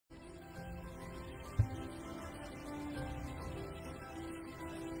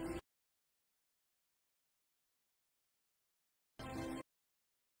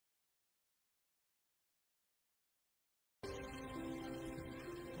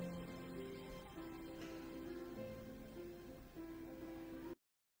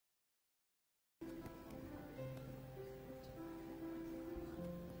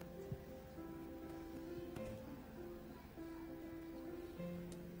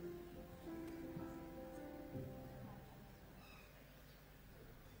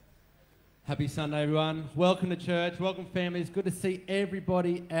Happy Sunday, everyone. Welcome to church. Welcome, families. Good to see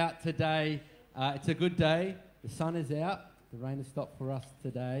everybody out today. It's a good day. The sun is out. The rain has stopped for us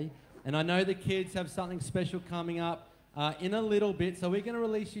today. And I know the kids have something special coming up in a little bit. So we're going to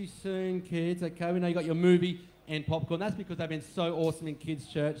release you soon, kids. Okay, we know you got your movie and popcorn. That's because they've been so awesome in kids'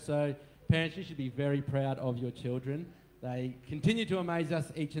 church. So parents, you should be very proud of your children. They continue to amaze us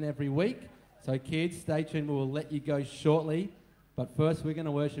each and every week. So kids, stay tuned. We will let you go shortly. But first, we're going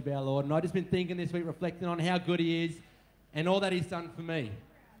to worship our Lord. And I've just been thinking this week, reflecting on how good He is and all that He's done for me.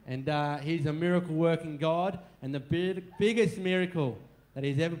 And He's a miracle-working God. And the biggest miracle that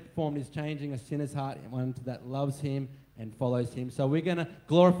He's ever performed is changing a sinner's heart into one that loves Him and follows Him. So we're going to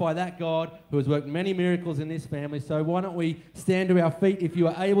glorify that God who has worked many miracles in this family. So why don't we stand to our feet if you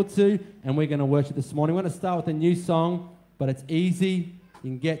are able to, and we're going to worship this morning. We're going to start with a new song, but it's easy.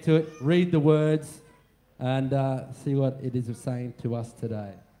 You can get to it, read the words, and see what it is saying to us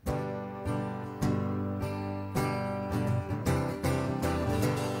today.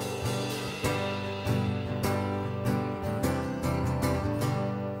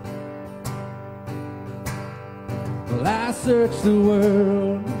 Well, I searched the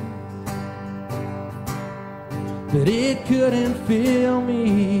world, but it couldn't fill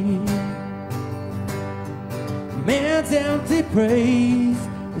me. Man's empty praise,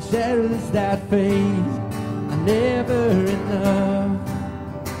 the shadows that fade, never enough.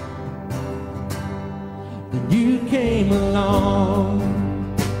 Then you came along,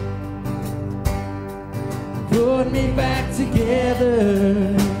 put me back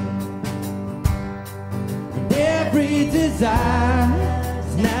together, and every desire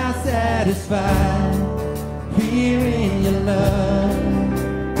is now satisfied here in your love.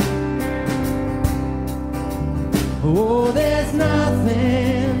 Oh, there's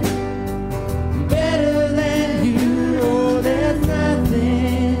nothing better than you. Oh, there's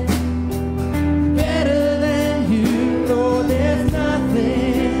nothing better than you. Oh, there's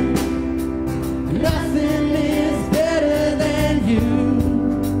nothing, nothing is better than you.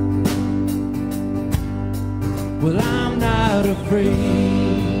 Well, I'm not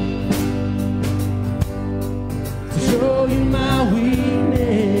afraid to show you my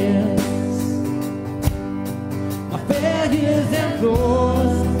weakness, my failures and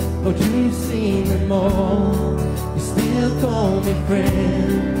flaws. But you've seen them all, you still call me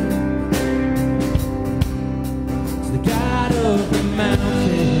friend. To the God of the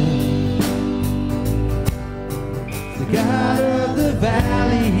mountain, to the God of the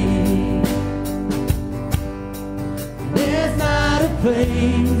valley, there's not a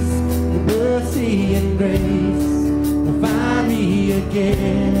place where mercy and grace will find me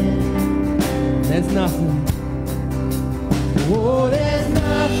again. There's nothing. Oh, there's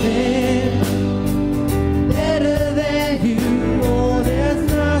nothing better than you. Oh, there's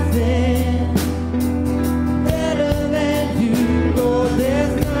nothing better than you. Oh,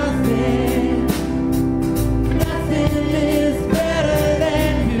 there's nothing, nothing is better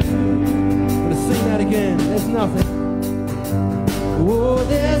than you. Let's sing that again. There's nothing. Oh,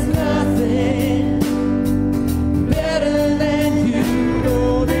 there's nothing better than you.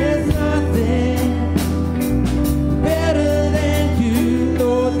 Oh, there's nothing better than you.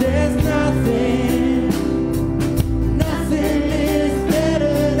 Oh, there's nothing, nothing is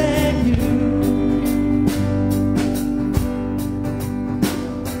better than you.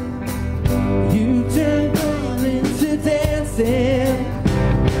 You turn gold into dancing.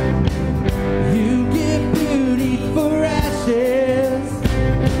 You give beauty for ashes.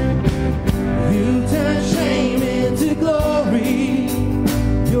 You turn shame into glory.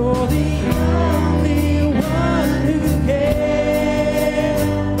 You're the only one who cares.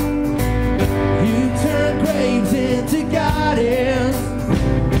 You turn graves into gardens.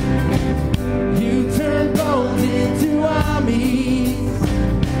 You turn bones into armies.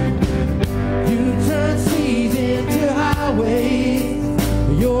 You turn seas into highways.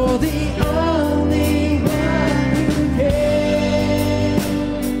 You're the only one who cares.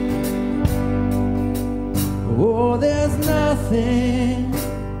 Oh, there's nothing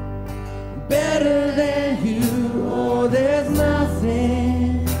better than you. Oh, there's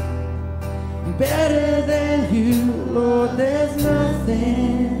nothing better than you. Lord, there's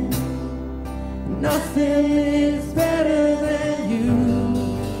nothing, nothing is better than you.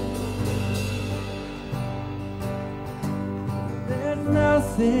 There's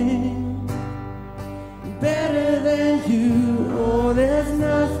nothing better than you. Oh, there's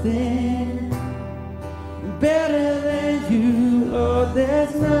nothing better than you. Lord,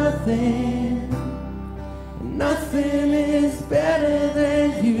 there's nothing, nothing is better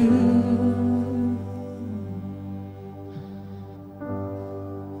than you.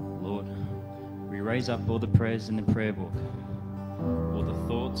 raise up all the prayers in the prayer book, all the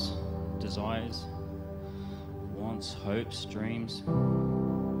thoughts, desires, wants, hopes, dreams,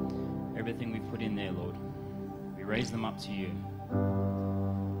 everything we put in there, Lord. We raise them up to you.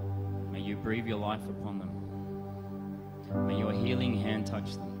 May you breathe your life upon them. May your healing hand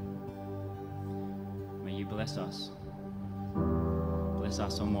touch them. May you bless us. Bless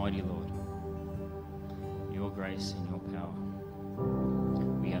us, Almighty Lord. Your grace and your power.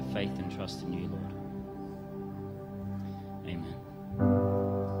 We have faith and trust in you, Lord. Amen. All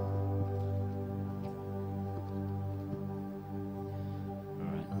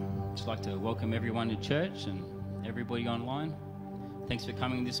right. I'd just like to welcome everyone to church and everybody online. Thanks for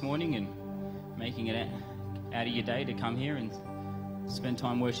coming this morning and making it out of your day to come here and spend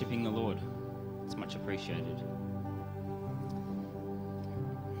time worshiping the Lord. It's much appreciated.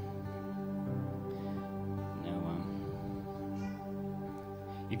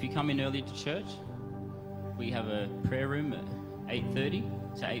 If you come in early to church, we have a prayer room at 8:30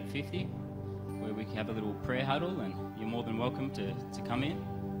 to 8:50 where we can have a little prayer huddle, and you're more than welcome to come in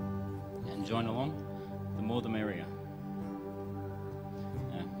and join along. The more the merrier.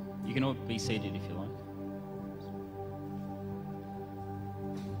 You can all be seated if you like.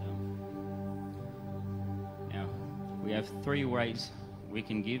 Now, we have 3 ways we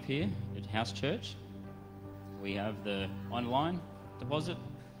can give here at House Church. We have the online deposit.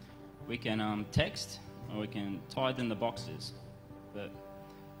 We can text, or we can tithe in the boxes. But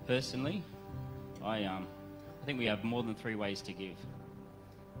personally, I think we have more than 3 ways to give.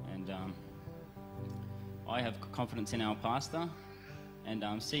 And I have confidence in our pastor, and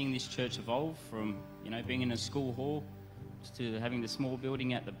seeing this church evolve from, being in a school hall to having the small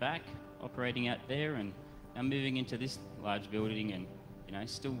building at the back, operating out there, and now moving into this large building and,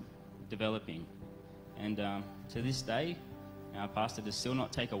 still developing. And to this day, our pastor does still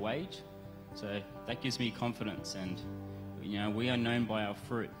not take a wage, so that gives me confidence. And we are known by our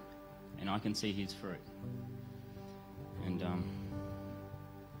fruit, and I can see his fruit. And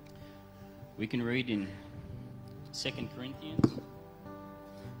we can read in 2 Corinthians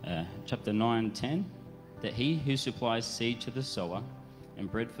chapter 9:10 that he who supplies seed to the sower and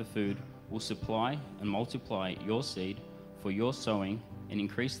bread for food will supply and multiply your seed for your sowing and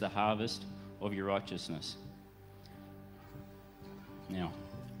increase the harvest of your righteousness. Now,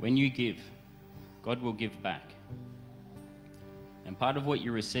 when you give, God will give back. And part of what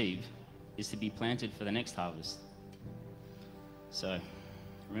you receive is to be planted for the next harvest. So,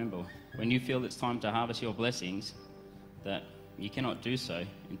 remember, when you feel it's time to harvest your blessings, that you cannot do so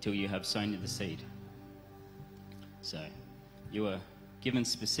until you have sown the seed. So, you are given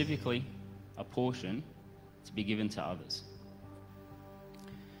specifically a portion to be given to others.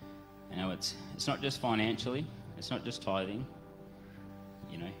 Now, it's not just financially, it's not just tithing.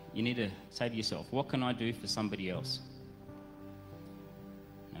 You need to say to yourself, what can I do for somebody else?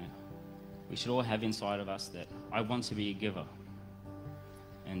 We should all have inside of us that I want to be a giver.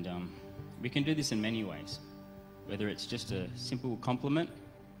 And we can do this in many ways, whether it's just a simple compliment,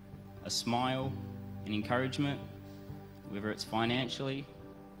 a smile, an encouragement, whether it's financially,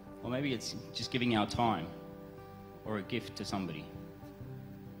 or maybe it's just giving our time or a gift to somebody.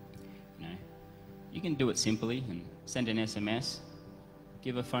 You can do it simply and send an SMS,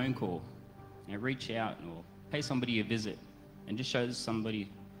 give a phone call, reach out, or pay somebody a visit and just show somebody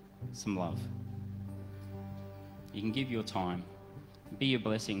some love. You can give your time, be a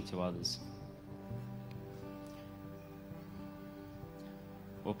blessing to others.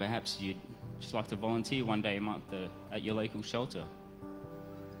 Or perhaps you'd just like to volunteer one day a month at your local shelter.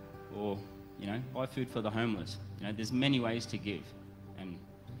 Or, buy food for the homeless. There's many ways to give, and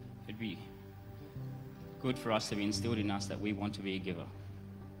it'd be good for us to be instilled in us that we want to be a giver.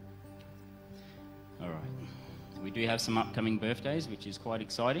 All right. We do have some upcoming birthdays, which is quite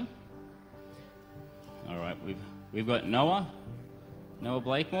exciting. All right, we've got Noah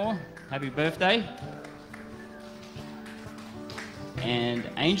Blakemore. Happy birthday. And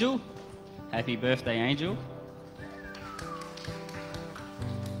Angel. Happy birthday, Angel.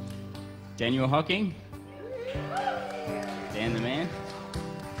 Daniel Hocking. Dan the man.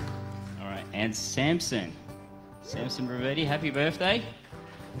 All right, and Samson Ravetti, happy birthday.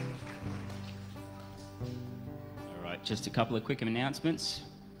 All right, just a couple of quick announcements.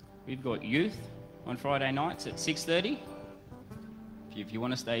 We've got youth on Friday nights at 6:30. If you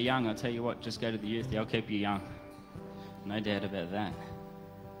want to stay young, I'll tell you what, just go to the youth. They'll keep you young. No doubt about that.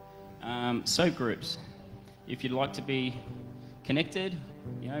 Soap groups. If you'd like to be connected,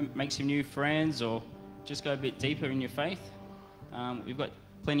 make some new friends, or just go a bit deeper in your faith, we've got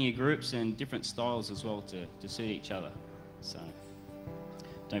plenty of groups and different styles as well to suit each other. So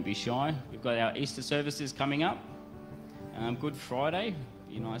don't be shy. We've got our Easter services coming up. Good Friday,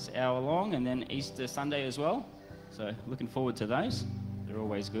 be a nice hour long, and then Easter Sunday as well. So looking forward to those. They're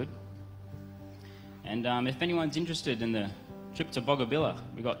always good. And if anyone's interested in the trip to Bogabilla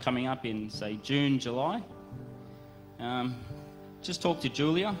we've got coming up in, say, June, July, just talk to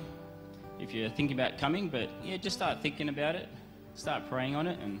Julia if you're thinking about coming. But yeah, just start thinking about it, start praying on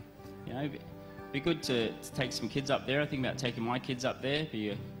it, and you know, be good to take some kids up there. I think about taking my kids up there.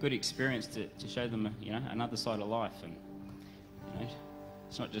 Be a good experience to show them, you know, another side of life. And you know,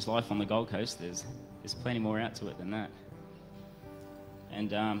 it's not just life on the Gold Coast. There's plenty more out to it than that.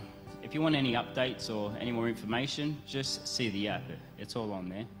 And if you want any updates or any more information, just see the app. It's all on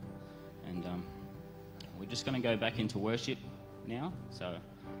there. And we're just going to go back into worship now. So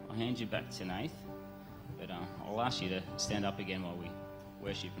I'll hand you back to Nath. But I'll ask you to stand up again while we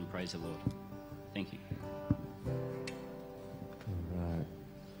worship and praise the Lord. Thank you. All right.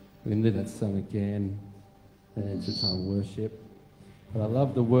 We're going to do that song again. And it's time of worship. But I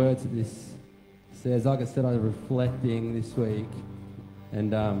love the words that this says. Like I said, I was reflecting this week.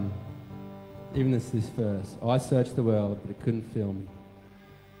 And even this verse, I searched the world, but it couldn't fill me.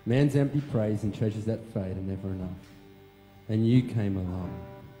 Man's empty praise and treasures that fade are never enough. And you came along,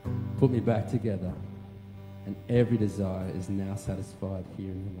 put me back together, and every desire is now satisfied here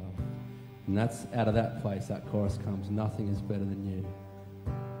in your love. And that's out of that place, that chorus comes, nothing is better than you.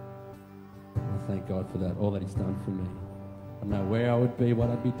 And I thank God for that, all that he's done for me. I don't know where I would be, what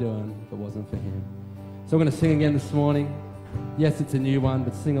I'd be doing if it wasn't for him. So I'm going to sing again this morning. Yes, it's a new one,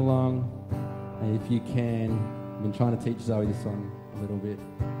 but sing along. And if you can, I've been trying to teach Zoe this song a little bit.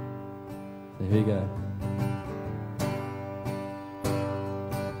 So here we go.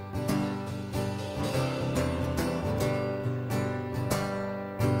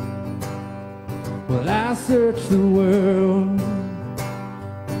 Well, I searched the world,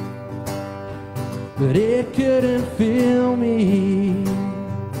 but it couldn't fill me.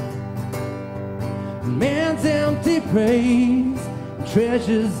 Man's empty praise,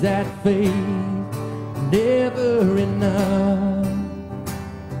 treasures that fade, never enough.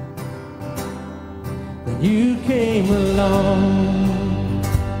 Then you came along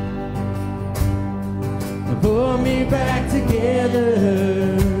and put me back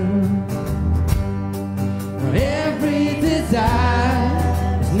together. Every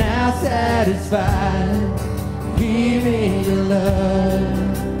desire is now satisfied, giving your love.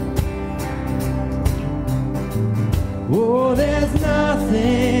 Oh, there's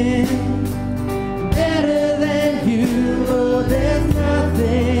nothing better than you. Oh, there's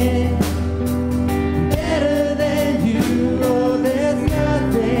nothing better than you. Oh, there's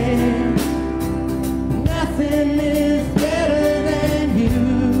nothing, nothing is better than you.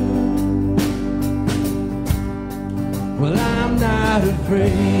 Well, I'm not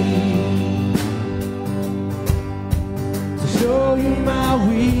afraid to show you my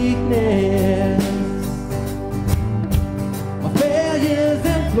weakness.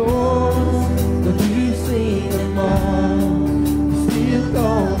 Flaws, but you've seen them all. You still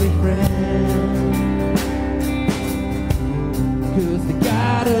call me friend. 'Cause the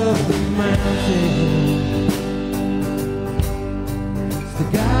God of the mountain is the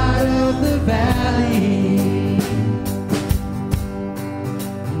God of the valley.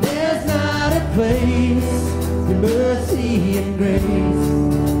 And there's not a place where mercy and grace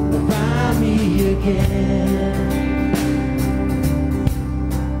will find me again.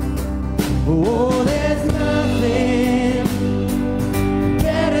 Oh, there's nothing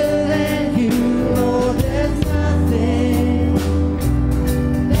better than you. Oh, there's nothing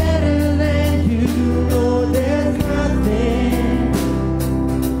better than you. Oh, there's nothing,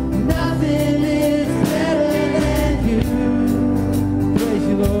 nothing is better than you. Praise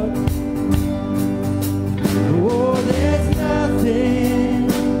you, Lord. Oh, there's nothing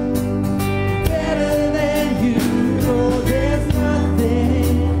better than you. Oh, there's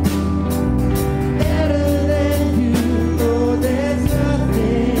nothing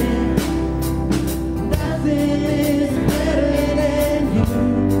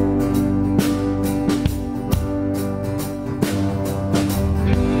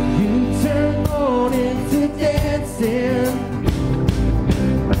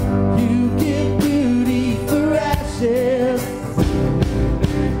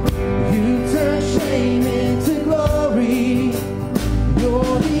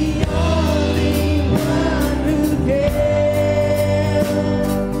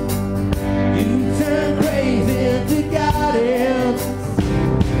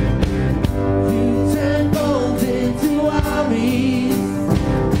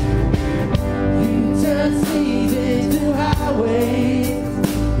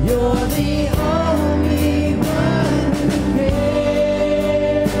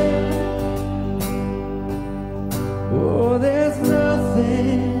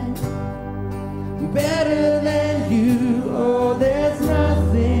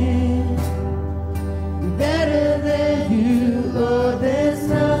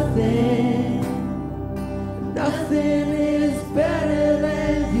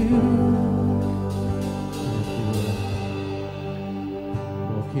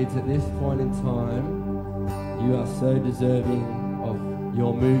kids, at this point in time, you are so deserving of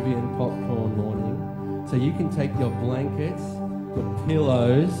your movie and popcorn morning. So you can take your blankets, your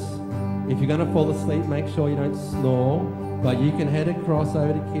pillows. If you're going to fall asleep, make sure you don't snore. But you can head across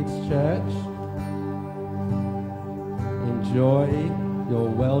over to Kids Church. Enjoy your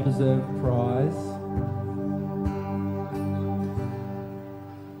well-deserved prize.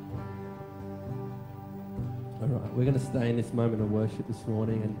 All right, we're going to stay in this moment of worship this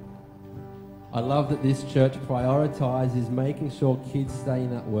morning, and I love that this church prioritizes making sure kids stay in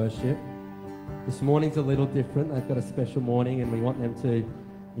that worship. This morning's a little different. They've got a special morning, and we want them to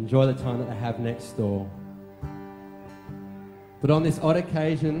enjoy the time that they have next door. But on this odd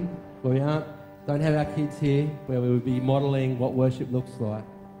occasion where we don't have our kids here, where we would be modelling what worship looks like,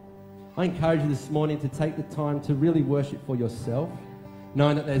 I encourage you this morning to take the time to really worship for yourself,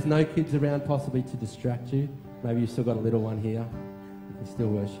 knowing that there's no kids around possibly to distract you. Maybe you've still got a little one here. You can still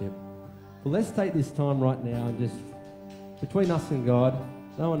worship. But let's take this time right now and just, between us and God,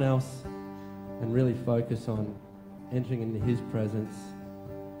 no one else, and really focus on entering into His presence,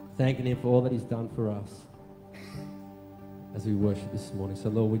 thanking Him for all that He's done for us as we worship this morning. So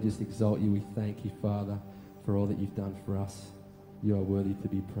Lord, we just exalt you. We thank you, Father, for all that you've done for us. You are worthy to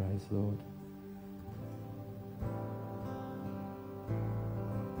be praised, Lord.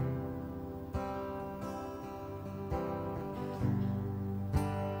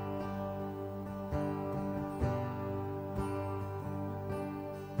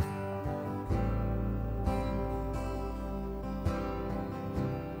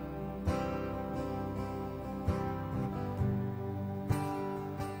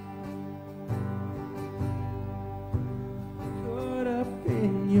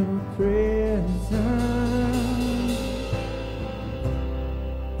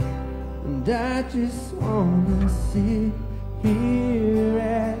 I just wanna sit here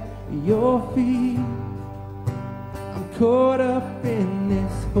at your feet. I'm caught up in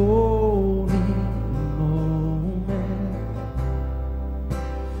this holy moment.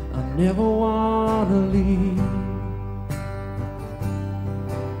 I never wanna leave.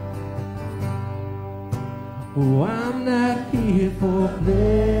 Oh, I'm not here for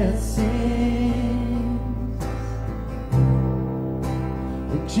blessings.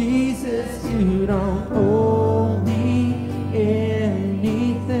 Jesus, you don't owe me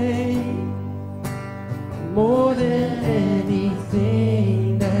anything more than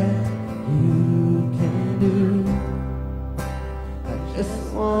anything that you can do. I just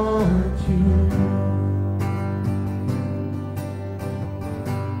want you.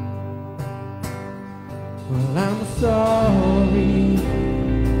 Well, I'm sorry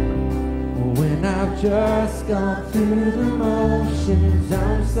when I've just gone through the motions.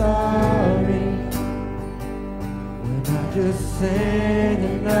 I'm sorry when I just sang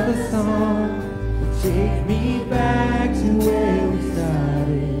another song. Take me back to where we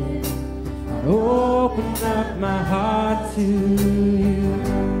started. I open up my heart to you.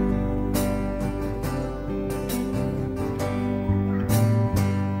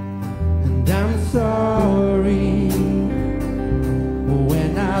 And I'm sorry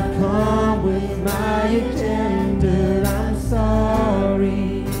when I've come with my agenda. I'm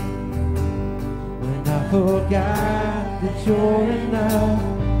sorry when I forgot that you're enough.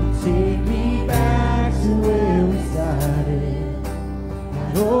 Take me back to where we started.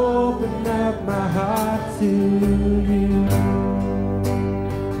 And open up my heart to you.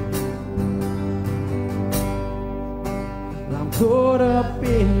 I'm caught up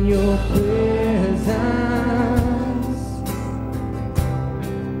in your presence,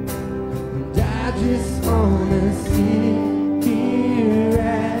 and I just wanna sit here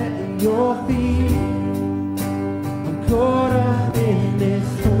at your feet. I'm caught up in this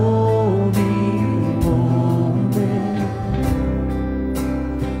holy moment.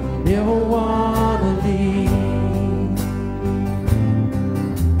 Never wanna leave.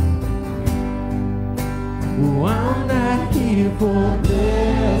 Oh, I'm not here for blessings.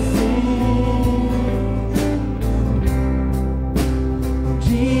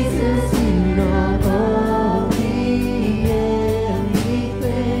 Jesus, you don't owe me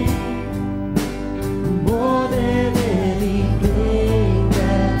anything more than anything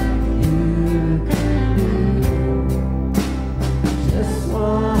that you can do. Just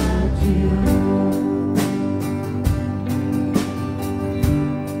want you.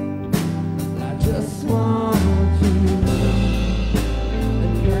 I just want you.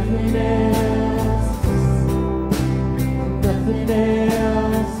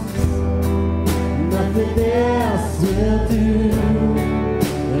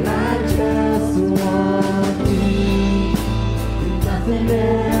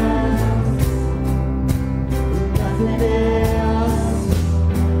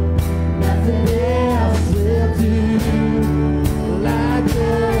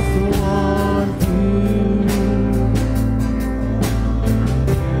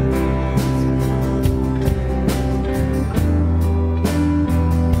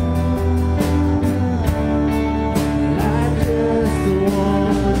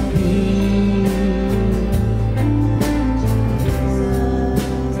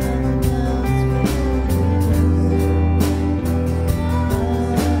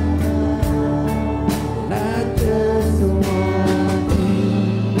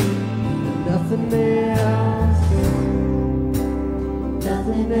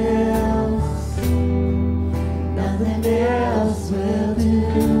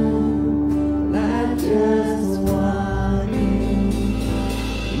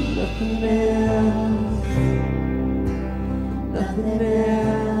 nothing else, nothing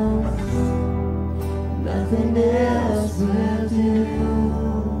else, nothing else will do.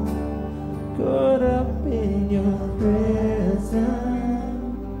 Caught up in your presence,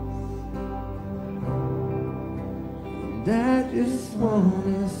 and I just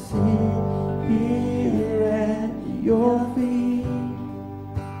wanna sit here at your feet,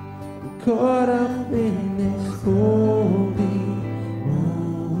 caught up in this holy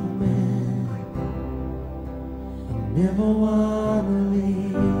moment. I never wanna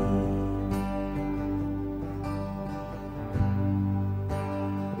leave.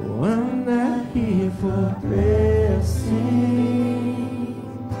 Oh, I'm not here for blessings,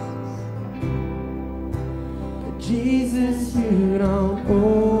 Jesus, you don't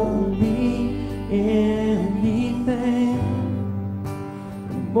owe me anything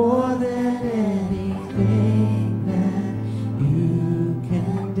more than anything that you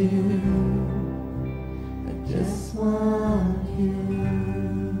can do. I just want you.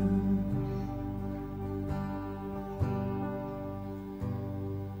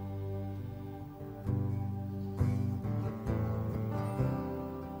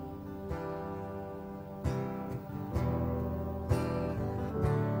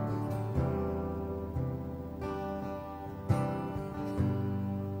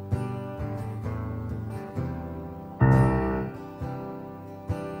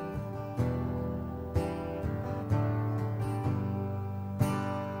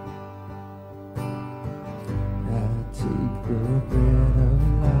 Take the bread of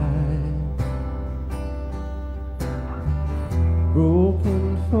life, broken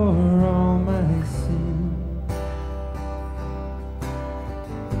for all my sin.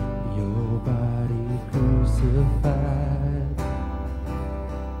 Your body crucified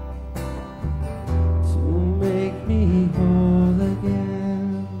to make me whole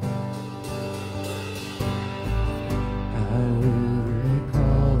again. I will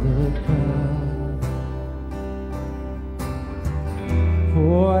recall the cup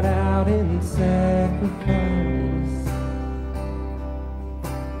poured out in sacrifice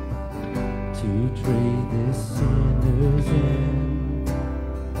to trade this sinner's end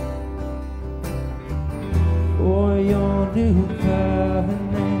for your new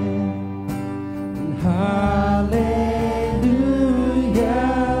covenant. And hallelujah,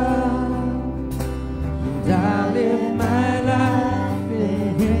 and I live my life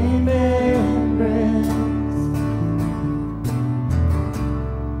in remembrance.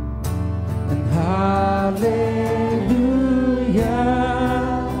 Hallelujah,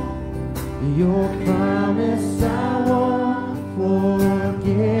 your promise I won't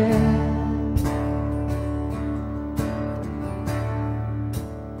forget.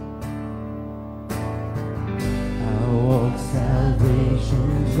 I walk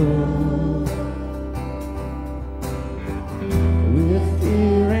salvation's road with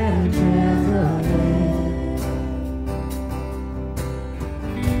fear and trembling.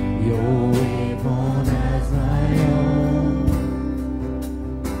 Your way born as my own,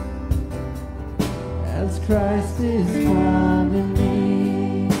 as Christ is formed in me.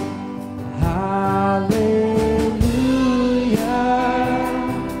 Hallelujah,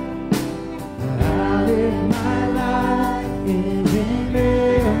 I live my life in remembrance.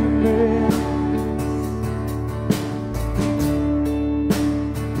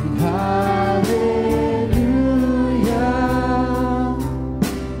 Hallelujah,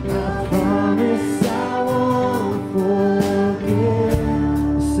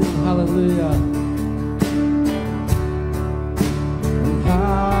 hallelujah.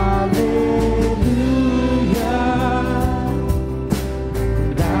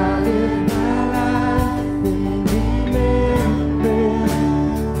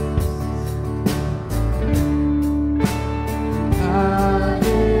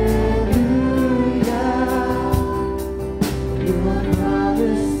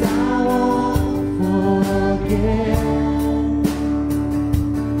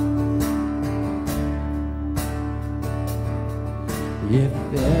 If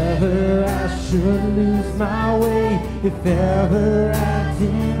ever I should lose my way, if ever I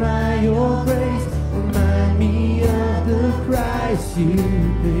deny your grace, remind me of the price you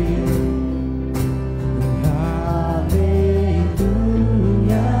paid. Hallelujah,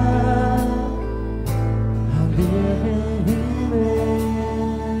 I live in remembrance.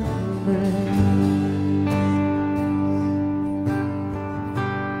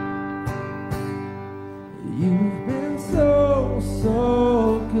 You've been so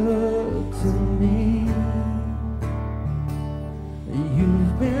good to me.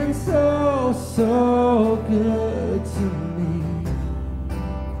 You've been so good to me.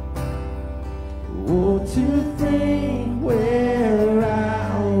 to think where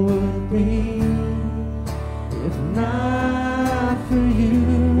I would be if not for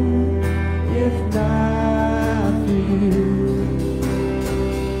you, if not for you.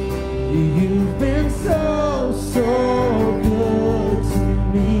 You've been so, so good to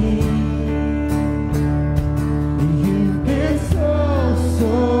me. You've been so,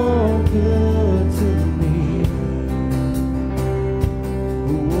 so good to me.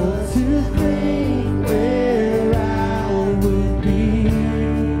 What to think where I would be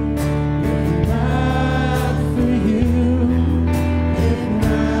if not for you, if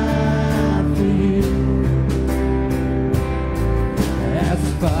not for you. As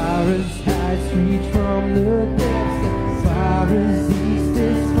far as heights reach from the depths, as far as east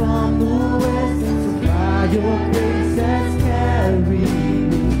is from the west, and so by your grace has carried me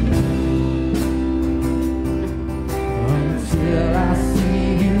until I see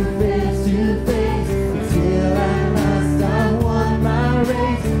you face to face, until at last I won my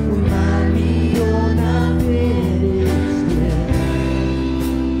race. Remind me you're not finished yet.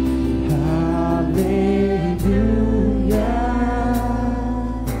 Hallelujah.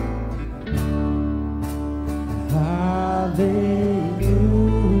 Hallelujah.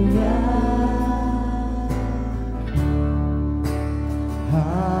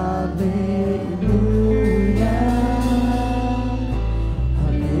 Hallelujah. I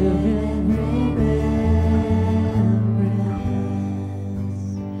live in remembrance.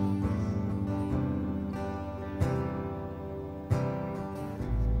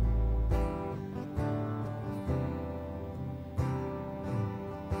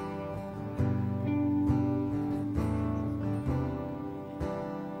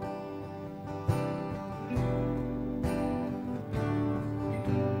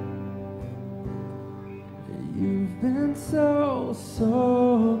 You've been so,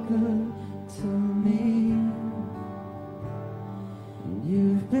 so good to me.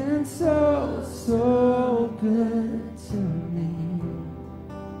 You've been so, so good to me.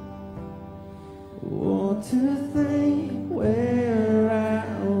 Want to think where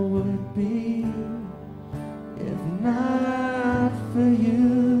I would be if not for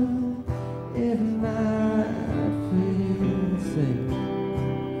you, if not for you. Sing.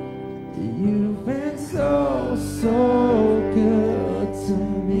 You've been so, so good to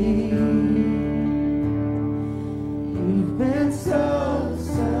me. You've been so,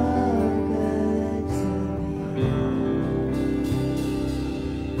 so good to me.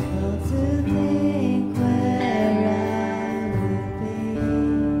 How to think where I would be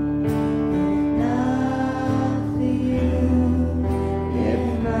if not for you, if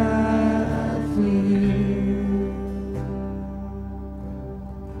not for you.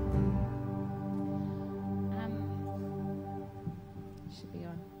 Should be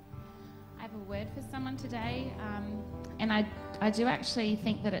on. I have a word for someone today, and I do actually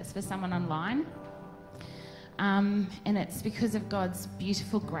think that it's for someone online. And it's because of God's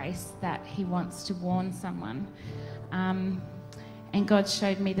beautiful grace that He wants to warn someone. And God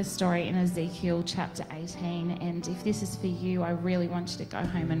showed me the story in Ezekiel chapter 18, and if this is for you, I really want you to go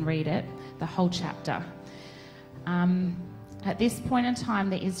home and read it, the whole chapter. At this point in time,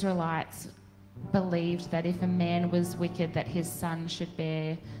 the Israelites believed that if a man was wicked, that his son should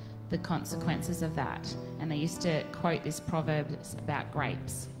bear the consequences of that. And they used to quote this proverb about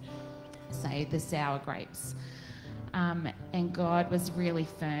grapes, say the sour grapes. And God was really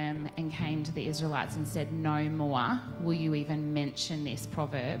firm and came to the Israelites and said, no more will you even mention this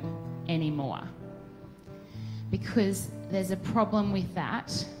proverb anymore. Because there's a problem with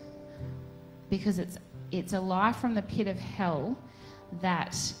that, because it's a lie from the pit of hell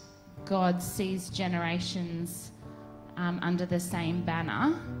that God sees generations under the same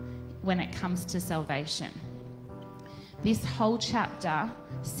banner when it comes to salvation. This whole chapter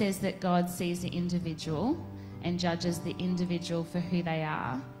says that God sees the individual and judges the individual for who they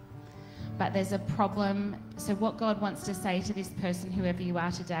are. But there's a problem. So what God wants to say to this person, whoever you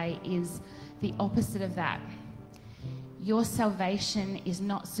are today, is the opposite of that. Your salvation is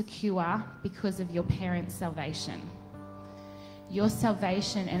not secure because of your parents' salvation. Your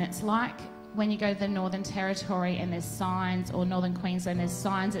salvation, and it's like when you go to the Northern Territory and there's signs, or Northern Queensland, there's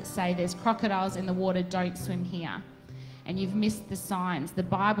signs that say there's crocodiles in the water, don't swim here. And you've missed the signs. The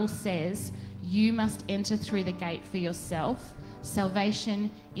Bible says you must enter through the gate for yourself. Salvation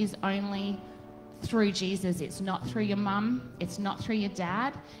is only through Jesus. It's not through your mum. It's not through your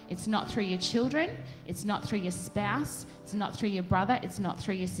dad. It's not through your children. It's not through your spouse. It's not through your brother. It's not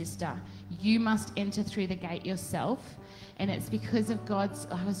through your sister. You must enter through the gate yourself. And it's because of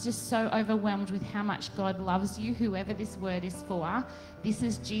I was just so overwhelmed with how much God loves you, whoever this word is for. This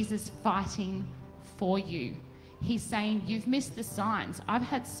is Jesus fighting for you. He's saying, you've missed the signs. I've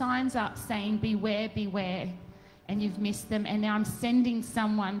had signs up saying, beware, beware, and you've missed them. And now I'm sending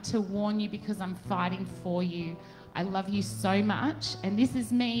someone to warn you because I'm fighting for you. I love you so much. And this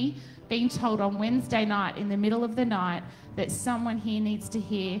is me being told on Wednesday night in the middle of the night that someone here needs to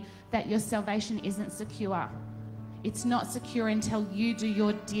hear that your salvation isn't secure. It's not secure until you do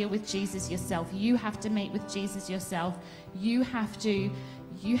your deal with Jesus yourself. You have to meet with Jesus yourself. You have to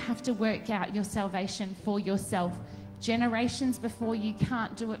work out your salvation for yourself. Generations before you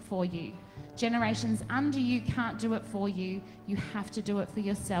can't do it for you. Generations under you can't do it for you. You have to do it for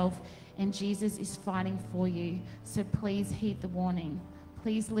yourself, and Jesus is fighting for you. So please heed the warning.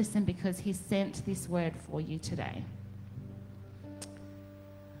 Please listen, because he sent this word for you today.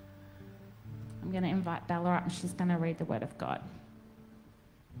 I'm going to invite Bella up, and she's going to read the word of God.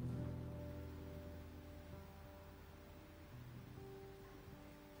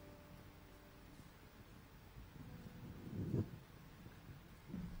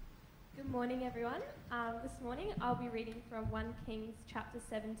 Good morning, everyone. This morning I'll be reading from 1 Kings chapter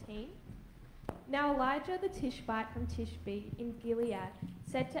 17. Now Elijah the Tishbite from Tishbe in Gilead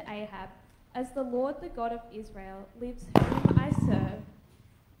said to Ahab, "As the Lord, the God of Israel, lives whom I serve,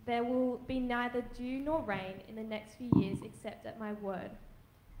 there will be neither dew nor rain in the next few years except at my word."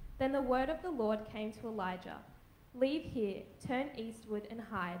 Then the word of the Lord came to Elijah, "Leave here, turn eastward and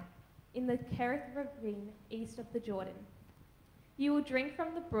hide in the Kerith ravine east of the Jordan. You will drink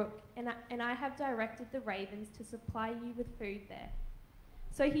from the brook, and I have directed the ravens to supply you with food there."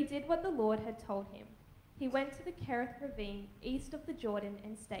 So he did what the Lord had told him. He went to the Kerith ravine east of the Jordan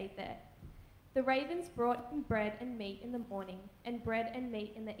and stayed there. The ravens brought him bread and meat in the morning, and bread and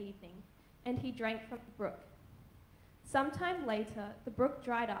meat in the evening, and he drank from the brook. Sometime later, the brook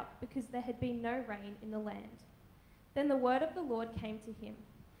dried up because there had been no rain in the land. Then the word of the Lord came to him,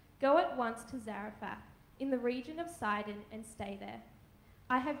 "Go at once to Zarephath, in the region of Sidon, and stay there.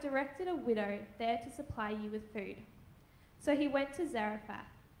 I have directed a widow there to supply you with food." So he went to Zarephath.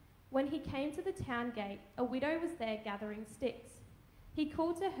 When he came to the town gate, a widow was there gathering sticks. He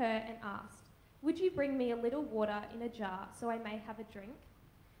called to her and asked, "Would you bring me a little water in a jar so I may have a drink?"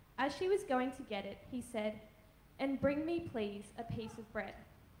 As she was going to get it, he said, "And bring me, please, a piece of bread."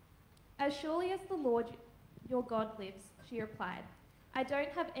 "As surely as the Lord your God lives," she replied, "I don't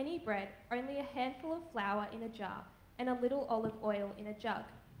have any bread, only a handful of flour in a jar and a little olive oil in a jug.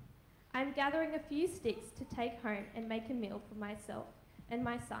 I am gathering a few sticks to take home and make a meal for myself and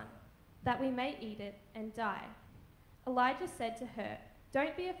my son, that we may eat it and die." Elijah said to her,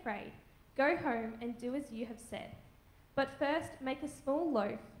 "Don't be afraid. Go home and do as you have said. But first make a small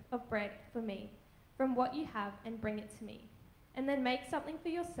loaf of bread for me from what you have and bring it to me. And then make something for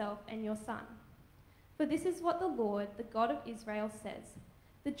yourself and your son. For this is what the Lord, the God of Israel, says.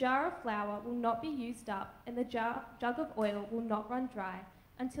 The jar of flour will not be used up, and the jug of oil will not run dry,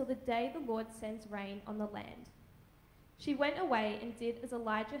 until the day the Lord sends rain on the land." She went away and did as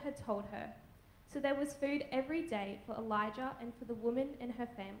Elijah had told her. So there was food every day for Elijah and for the woman and her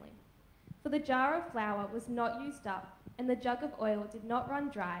family. For the jar of flour was not used up, and the jug of oil did not run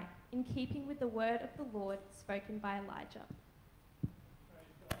dry, in keeping with the word of the Lord spoken by Elijah.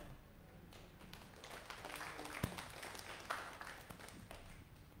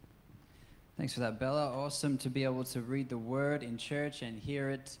 Thanks for that, Bella. Awesome to be able to read the word in church and hear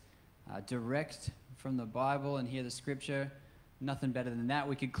it direct from the Bible and hear the scripture. Nothing better than that.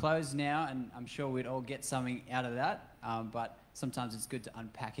 We could close now, and I'm sure we'd all get something out of that, but sometimes it's good to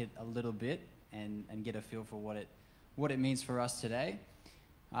unpack it a little bit and get a feel for what it means for us today.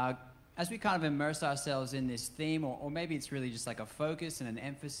 As we kind of immerse ourselves in this theme, or maybe it's really just like a focus and an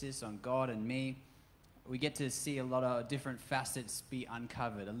emphasis on God and me, we get to see a lot of different facets be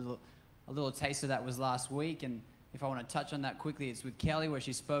uncovered. A little taste of that was last week, and if I want to touch on that quickly, it's with Kelly, where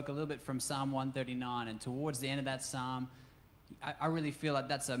she spoke a little bit from Psalm 139, and towards the end of that psalm, I really feel like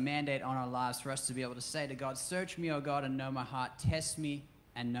that's a mandate on our lives for us to be able to say to God, "Search me, O God, and know my heart. Test me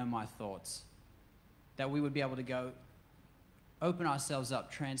and know my thoughts." That we would be able to go, open ourselves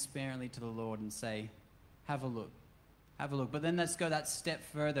up transparently to the Lord and say, have a look. Have a look. But then let's go that step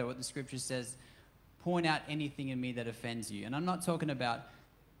further, what the scripture says, point out anything in me that offends you. And I'm not talking about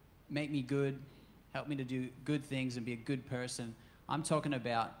make me good, help me to do good things and be a good person. I'm talking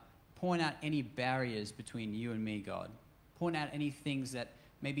about point out any barriers between you and me, God. Point out any things that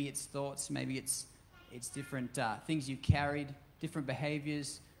maybe it's thoughts, maybe it's different things you've carried, different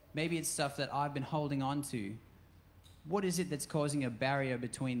behaviors. Maybe it's stuff that I've been holding on to. What is it that's causing a barrier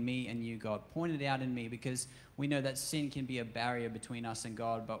between me and you, God? Point it out in me, because we know that sin can be a barrier between us and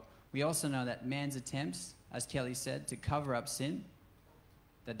God, but we also know that man's attempts, as Kelly said, to cover up sin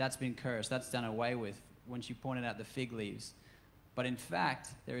that's been cursed, that's done away with when she pointed out the fig leaves. But in fact,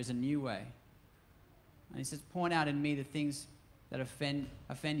 there is a new way. And he says, point out in me the things that offend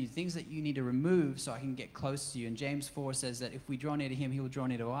you, things that you need to remove so I can get close to you. And James 4 says that if we draw near to him, he will draw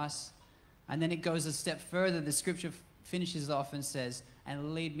near to us. And then it goes a step further. The scripture finishes off and says,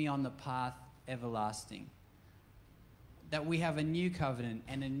 and lead me on the path everlasting. That we have a new covenant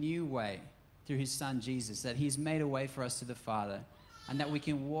and a new way through his son Jesus, that he's made a way for us to the Father, and that we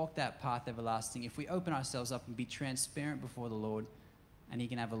can walk that path everlasting if we open ourselves up and be transparent before the Lord, and he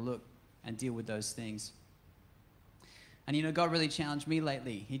can have a look and deal with those things. And you know, God really challenged me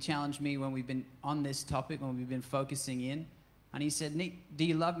lately. He challenged me when we've been on this topic, when we've been focusing in, and he said, Nick, do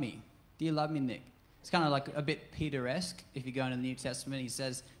you love me? Do you love me, Nick? It's kind of like a bit Peter-esque. If you go into the New Testament,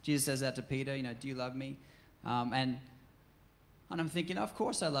 Jesus says that to Peter, you know, do you love me? And I'm thinking, of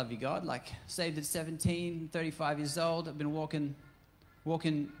course I love you, God. Like, saved at 17, 35 years old. I've been walking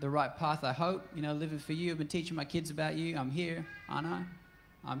the right path, I hope. You know, living for you. I've been teaching my kids about you. I'm here, aren't I?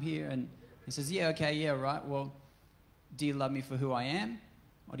 I'm here. And he says, yeah, okay, yeah, right. Well, do you love me for who I am?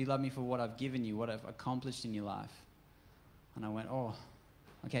 Or do you love me for what I've given you, what I've accomplished in your life? And I went, oh,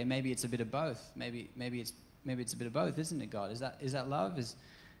 okay, maybe it's a bit of both. Maybe it's a bit of both, isn't it, God? Is that love?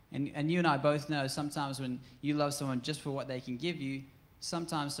 And you and I both know sometimes when you love someone just for what they can give you,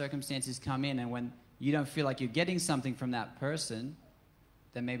 sometimes circumstances come in, and when you don't feel like you're getting something from that person,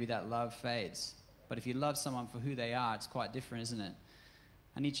 then maybe that love fades. But if you love someone for who they are, it's quite different, isn't it?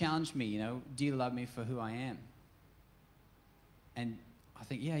 And he challenged me, you know, do you love me for who I am? And I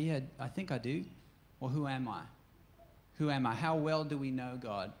think, yeah, I think I do. Well, who am I? Who am I? How well do we know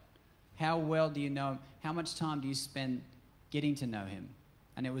God? How well do you know him? How much time do you spend getting to know him?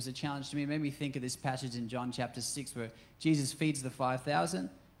 And it was a challenge to me. It made me think of this passage in John chapter 6 where Jesus feeds the 5,000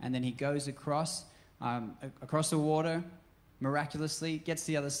 and then he goes across the water miraculously, gets to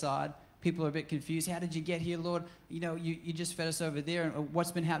the other side. People are a bit confused. How did you get here, Lord? You know, you just fed us over there. And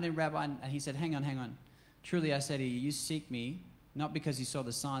what's been happening, Rabbi? And he said, hang on. Truly I say to you, you seek me, not because you saw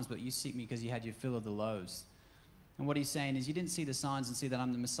the signs, but you seek me because you had your fill of the loaves. And what he's saying is you didn't see the signs and see that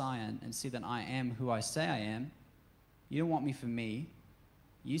I'm the Messiah and see that I am who I say I am. You don't want me for me.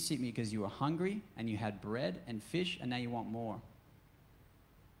 You seek me because you were hungry and you had bread and fish and now you want more.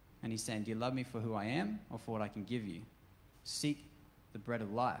 And he's saying, do you love me for who I am or for what I can give you? Seek the bread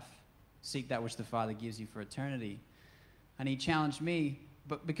of life. Seek that which the Father gives you for eternity. And he challenged me,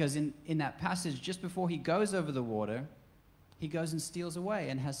 but because in that passage, just before he goes over the water, he goes and steals away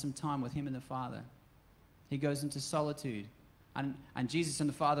and has some time with him and the Father. He goes into solitude. And Jesus and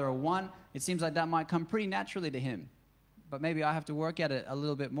the Father are one. It seems like that might come pretty naturally to him. But maybe I have to work at it a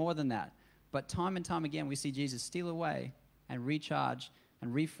little bit more than that. But time and time again, we see Jesus steal away and recharge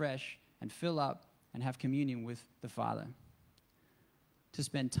and refresh and fill up and have communion with the Father. To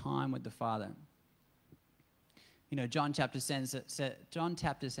spend time with the Father. You know, John chapter 10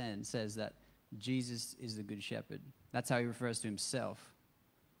 says that Jesus is the good shepherd. That's how he refers to himself.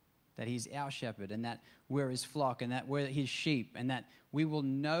 That he's our shepherd and that we're his flock and that we're his sheep and that we will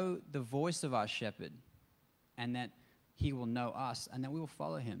know the voice of our shepherd and that he will know us and that we will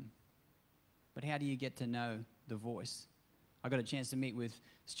follow him. But how do you get to know the voice? I got a chance to meet with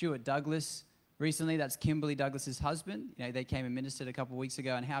Stuart Douglas recently. That's Kimberly Douglas's husband. You know, they came and ministered a couple of weeks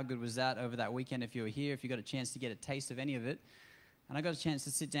ago, and how good was that over that weekend if you were here, if you got a chance to get a taste of any of it. And I got a chance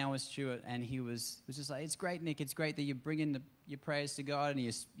to sit down with Stuart, and he was just like, it's great, Nick, it's great that you bring in your prayers to God,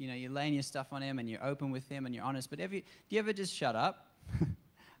 and you're laying your stuff on him, and you're open with him, and you're honest, but do you ever just shut up?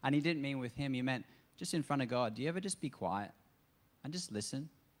 And he didn't mean with him, he meant just in front of God. Do you ever just be quiet and just listen?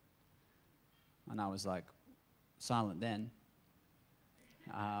 And I was like, silent then.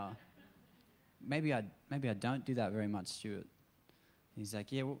 Maybe I don't do that very much, Stuart. He's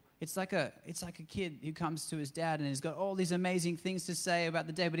like, yeah, well, it's like a kid who comes to his dad and he's got all these amazing things to say about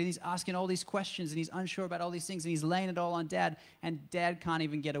the day, but he's asking all these questions and he's unsure about all these things and he's laying it all on dad, and dad can't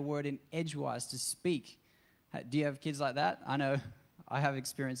even get a word in edgewise to speak. Do you have kids like that? I know I have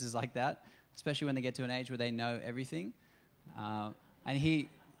experiences like that, especially when they get to an age where they know everything. And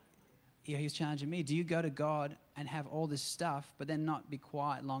he's challenging me, do you go to God and have all this stuff, but then not be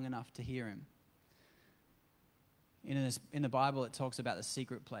quiet long enough to hear him? In the Bible, it talks about the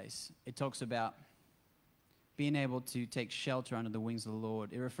secret place. It talks about being able to take shelter under the wings of the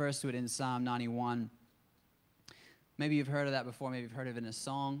Lord. It refers to it in Psalm 91. Maybe you've heard of that before. Maybe you've heard of it in a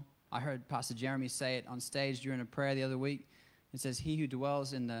song. I heard Pastor Jeremy say it on stage during a prayer the other week. It says, he who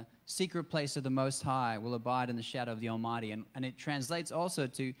dwells in the secret place of the Most High will abide in the shadow of the Almighty. And it translates also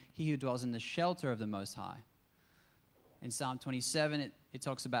to he who dwells in the shelter of the Most High. In Psalm 27, it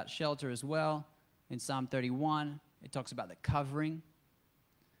talks about shelter as well. In Psalm 31, it talks about the covering.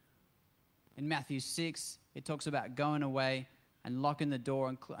 In Matthew 6, it talks about going away and locking the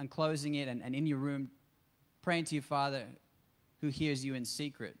door and closing it and in your room, praying to your Father who hears you in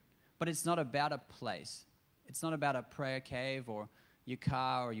secret. But it's not about a place. It's not about a prayer cave or your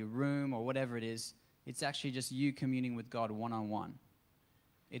car or your room or whatever it is. It's actually just you communing with God one-on-one.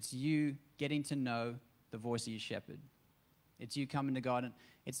 It's you getting to know the voice of your shepherd. It's you coming to God. And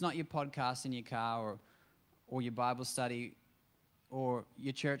it's not your podcast in your car or your Bible study or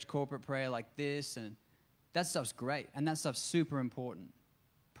your church corporate prayer like this. And that stuff's great. And that stuff's super important.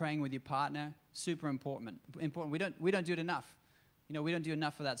 Praying with your partner, super important. We don't do it enough. You know, we don't do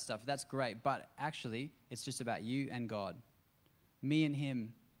enough of that stuff. That's great. But actually, it's just about you and God. Me and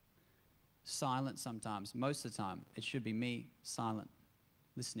him, silent sometimes. Most of the time, it should be me, silent,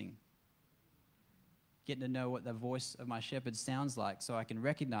 listening. Getting to know what the voice of my shepherd sounds like so I can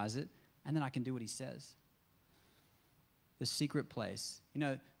recognize it, and then I can do what he says. The secret place. You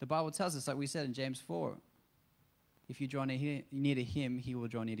know, the Bible tells us, like we said in James 4, if you draw near to him, he will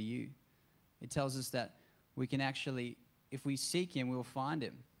draw near to you. It tells us that we can actually, if we seek him, we will find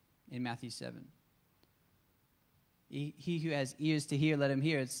him in Matthew 7. He who has ears to hear, let him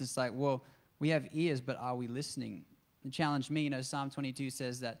hear. It's just like, well, we have ears, but are we listening? It challenged me, you know, Psalm 22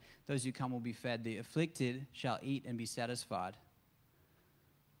 says that those who come will be fed. The afflicted shall eat and be satisfied.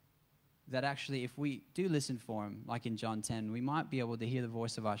 That actually, if we do listen for him, like in John 10, we might be able to hear the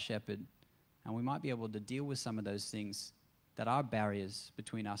voice of our shepherd, and we might be able to deal with some of those things that are barriers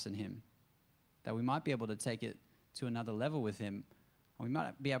between us and him. That we might be able to take it to another level with him, and we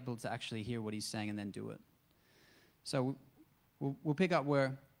might be able to actually hear what he's saying and then do it. So we'll pick up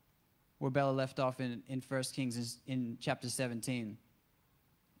where Bella left off in 1 Kings in chapter 17.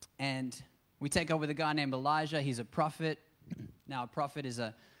 And we take over with a guy named Elijah. He's a prophet. Now, a prophet is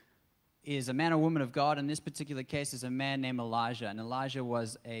a man or woman of God. In this particular case, is a man named Elijah. And Elijah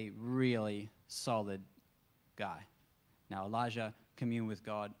was a really solid guy. Now, Elijah communed with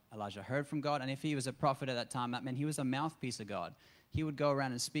God. Elijah heard from God. And if he was a prophet at that time, that meant he was a mouthpiece of God. He would go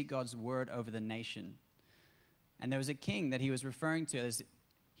around and speak God's word over the nation. And there was a king that he was referring to as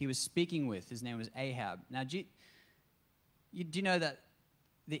he was speaking with. His name was Ahab. Now, do you know that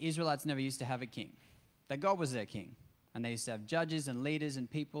the Israelites never used to have a king? That God was their king. And they used to have judges and leaders and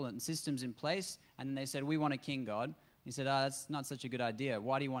people and systems in place. And then they said, we want a king, God. He said, that's not such a good idea.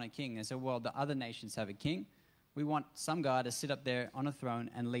 Why do you want a king? They said, well, the other nations have a king. We want some guy to sit up there on a throne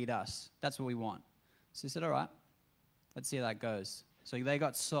and lead us. That's what we want. So he said, all right, let's see how that goes. So they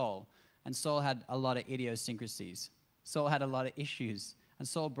got Saul. And Saul had a lot of idiosyncrasies. Saul had a lot of issues. And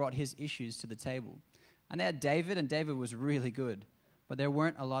Saul brought his issues to the table. And they had David, and David was really good. But there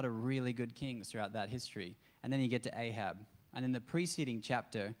weren't a lot of really good kings throughout that history. And then you get to Ahab. And in the preceding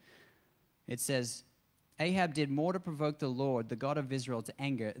chapter, it says, Ahab did more to provoke the Lord, the God of Israel, to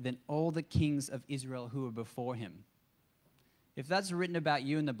anger than all the kings of Israel who were before him. If that's written about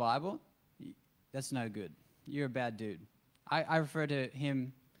you in the Bible, that's no good. You're a bad dude. I refer to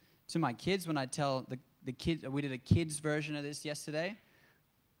him to my kids when I tell the kids. We did a kids version of this yesterday.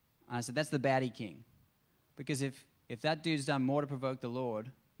 I said, that's the baddie king. Because if that dude's done more to provoke the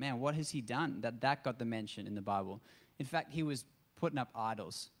Lord, man, what has he done that got the mention in the Bible? In fact, he was putting up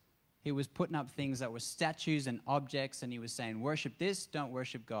idols. He was putting up things that were statues and objects, and he was saying, worship this, don't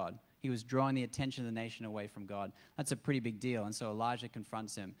worship God. He was drawing the attention of the nation away from God. That's a pretty big deal. And so Elijah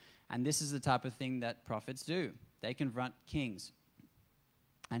confronts him. And this is the type of thing that prophets do. They confront kings.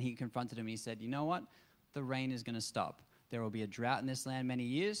 And he confronted him. He said, you know what? The rain is going to stop. There will be a drought in this land many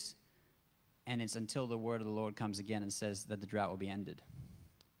years. And it's until the word of the Lord comes again and says that the drought will be ended.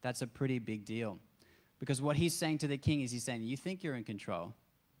 That's a pretty big deal. Because what he's saying to the king is he's saying, you think you're in control.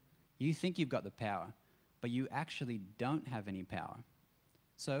 You think you've got the power. But you actually don't have any power.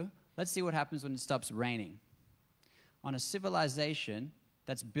 So let's see what happens when it stops raining. On a civilization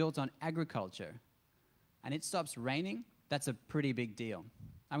that's built on agriculture, and it stops raining, that's a pretty big deal.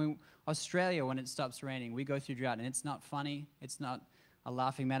 I mean, Australia, when it stops raining, we go through drought, and it's not funny. It's not a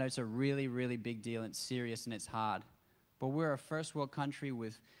laughing matter. It's a really, really big deal. It's serious, and it's hard. But we're a first world country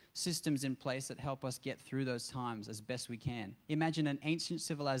with systems in place that help us get through those times as best we can. Imagine an ancient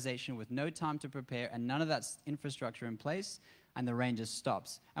civilization with no time to prepare and none of that infrastructure in place, and the rain just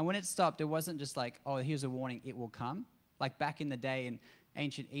stops. And when it stopped, it wasn't just like, oh, here's a warning, it will come. Like back in the day in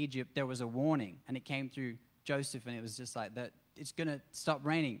ancient Egypt, there was a warning, and it came through Joseph, and it was just like that. It's going to stop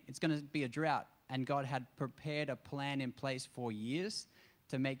raining. It's going to be a drought. And God had prepared a plan in place for years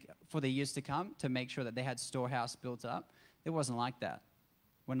for the years to come to make sure that they had storehouse built up. It wasn't like that.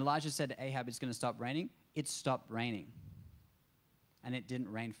 When Elijah said to Ahab, it's going to stop raining, it stopped raining. And it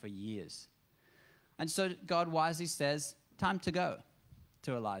didn't rain for years. And so God wisely says, time to go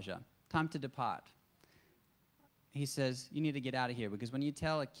to Elijah. time to depart. He says, you need to get out of here, because when you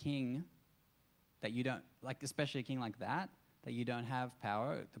tell a king that you don't, like especially a king like that you don't have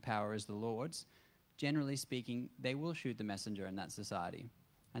power, the power is the Lord's, generally speaking, they will shoot the messenger in that society.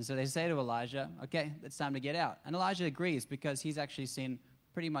 And so they say to Elijah, okay, it's time to get out. And Elijah agrees, because he's actually seen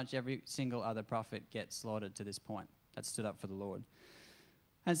pretty much every single other prophet get slaughtered to this point that stood up for the Lord.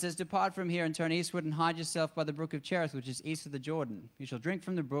 And it says, depart from here and turn eastward and hide yourself by the brook of Cherith, which is east of the Jordan. You shall drink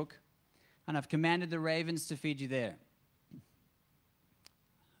from the brook, and I've commanded the ravens to feed you there.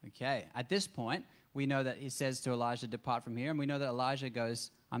 Okay, at this point, we know that he says to Elijah, depart from here, and we know that Elijah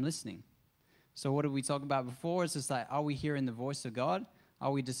goes, I'm listening. So what did we talk about before? It's just like, are we hearing the voice of God?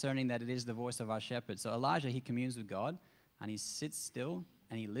 Are we discerning that it is the voice of our shepherd? So Elijah, he communes with God, and he sits still,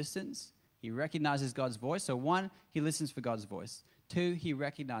 and he listens. He recognizes God's voice. So 1, he listens for God's voice. 2, he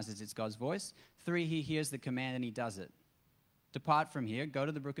recognizes it's God's voice. 3, he hears the command, and he does it. Depart from here, go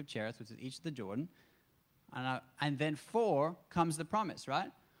to the brook of Cherith, which is east of the Jordan. And then 4 comes the promise, right?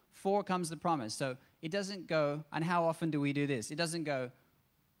 4 comes the promise. So it doesn't go, and how often do we do this? It doesn't go,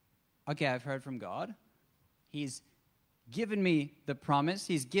 okay, I've heard from God. He's given me the promise.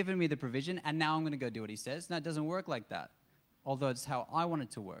 He's given me the provision, and now I'm going to go do what he says. No, it doesn't work like that, although it's how I want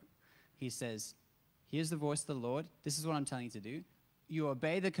it to work. He says, here's the voice of the Lord. This is what I'm telling you to do. You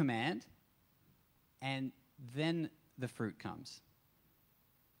obey the command, and then the fruit comes.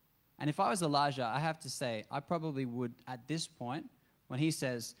 And if I was Elijah, I have to say, I probably would, at this point, when he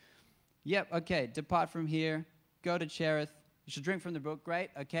says, yep, okay, depart from here, go to Cherith, you should drink from the brook, great,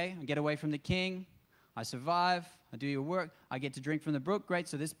 okay, I get away from the king, I survive, I do your work, I get to drink from the brook, great,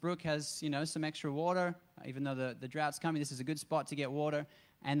 so this brook has, some extra water, even though the drought's coming, this is a good spot to get water,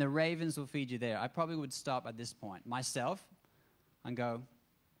 and the ravens will feed you there. I probably would stop at this point, myself, and go,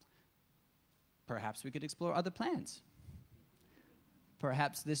 perhaps we could explore other plans.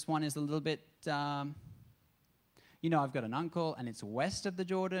 Perhaps this one is a little bit, I've got an uncle, and it's west of the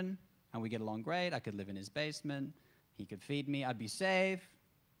Jordan, and we get along great. I could live in his basement. He could feed me. I'd be safe.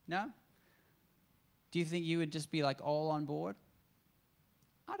 No? Do you think you would just be like all on board?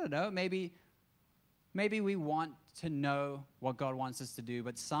 I don't know. Maybe we want to know what God wants us to do,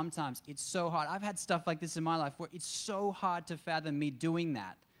 but sometimes it's so hard. I've had stuff like this in my life where it's so hard to fathom me doing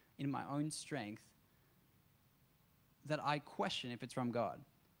that in my own strength that I question if it's from God.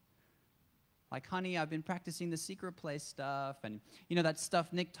 Like, honey, I've been practicing the secret place stuff, and, that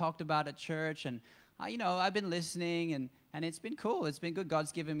stuff Nick talked about at church, and, I've been listening, and it's been cool. It's been good.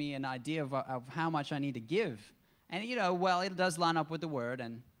 God's given me an idea of how much I need to give. And, it does line up with the word,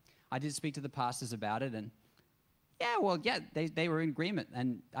 and I did speak to the pastors about it, and, they were in agreement,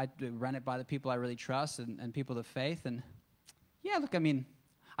 and I ran it by the people I really trust and people of faith, and,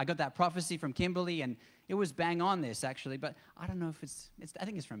 I got that prophecy from Kimberly, and it was bang on this, actually, but I don't know if I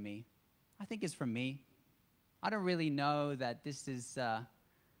think it's from me. I think it's from me. I don't really know that this is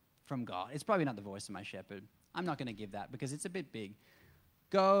from God. It's probably not the voice of my shepherd. I'm not going to give that because it's a bit big.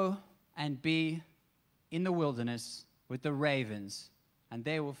 Go and be in the wilderness with the ravens, and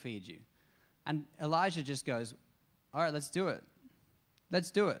they will feed you. And Elijah just goes, all right, let's do it.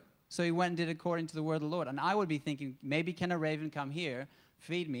 Let's do it. So he went and did according to the word of the Lord. And I would be thinking, maybe can a raven come here,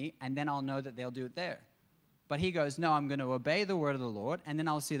 feed me, and then I'll know that they'll do it there. But he goes, no, I'm going to obey the word of the Lord, and then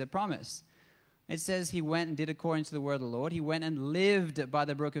I'll see the promise. It says he went and did according to the word of the Lord. He went and lived by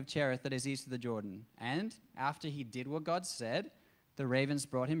the brook of Cherith that is east of the Jordan. And after he did what God said, the ravens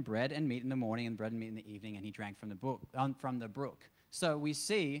brought him bread and meat in the morning and bread and meat in the evening, and he drank from the brook. So we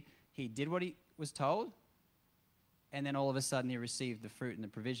see he did what he was told, and then all of a sudden he received the fruit and the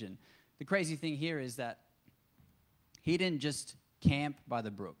provision. The crazy thing here is that he didn't just camp by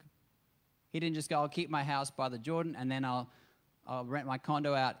the brook. He didn't just go, I'll keep my house by the Jordan, and then I'll rent my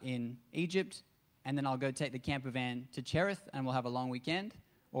condo out in Egypt, and then I'll go take the camper van to Cherith, and we'll have a long weekend.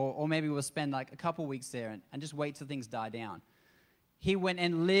 Or maybe we'll spend like a couple weeks there and just wait till things die down. He went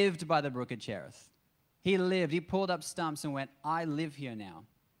and lived by the brook of Cherith. He lived. He pulled up stumps and went, I live here now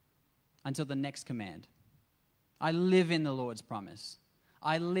until the next command. I live in the Lord's promise.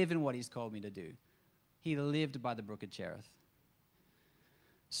 I live in what he's called me to do. He lived by the brook of Cherith.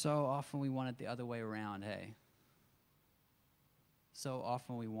 So often we want it the other way around, hey? So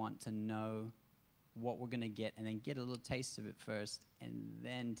often we want to know what we're going to get and then get a little taste of it first and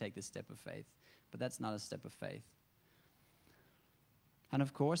then take the step of faith. But that's not a step of faith. And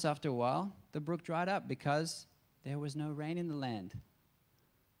of course, after a while, the brook dried up because there was no rain in the land.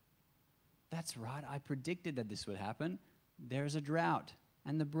 That's right, I predicted that this would happen. There's a drought,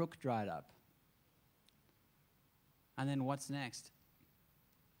 and the brook dried up. And then what's next?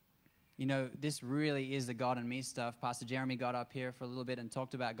 you know, this really is the God and me stuff. Pastor Jeremy got up here for a little bit and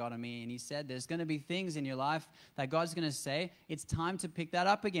talked about God and me, and he said there's going to be things in your life that God's going to say, it's time to pick that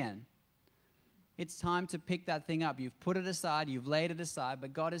up again. It's time to pick that thing up. You've put it aside, you've laid it aside,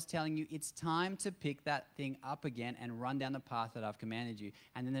 but God is telling you it's time to pick that thing up again and run down the path that I've commanded you.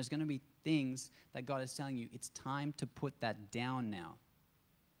 And then there's going to be things that God is telling you it's time to put that down now.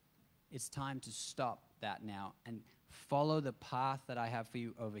 It's time to stop that now and follow the path that I have for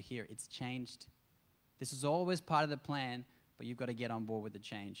you over here. It's changed. This is always part of the plan, but you've got to get on board with the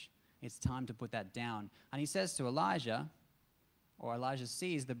change. It's time to put that down. And he says to Elijah, or Elijah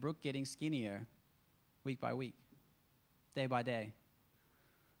sees the brook getting skinnier week by week, day by day.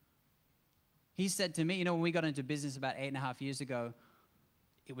 He said to me, you know, when we got into business about 8.5 years ago,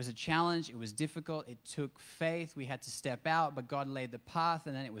 it was a challenge, it was difficult, it took faith, we had to step out, but God laid the path,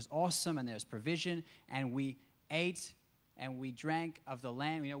 and then it was awesome, and there's provision, and we ate and we drank of the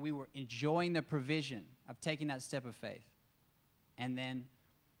land. You know, we were enjoying the provision of taking that step of faith. And then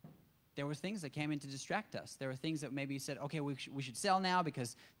there were things that came in to distract us. There were things that maybe you said, okay, we should sell now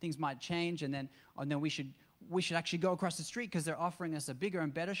because things might change, and then we should actually go across the street because they're offering us a bigger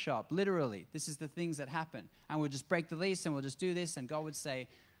and better shop. Literally, this is the things that happen. And we'll just break the lease and we'll just do this, and God would say,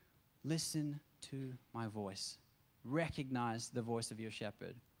 listen to my voice. Recognize the voice of your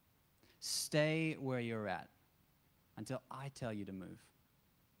shepherd. Stay where you're at until I tell you to move.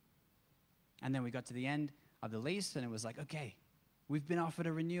 And then we got to the end of the lease, and it was like, okay, we've been offered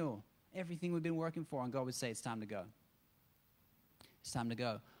a renewal. Everything we've been working for, and God would say, it's time to go. It's time to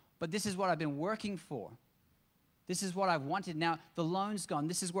go. But this is what I've been working for. This is what I've wanted. Now, the loan's gone.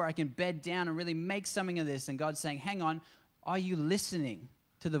 This is where I can bed down and really make something of this. And God's saying, hang on, are you listening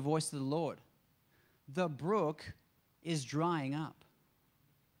to the voice of the Lord? The brook is drying up.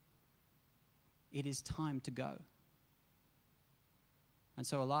 It is time to go. And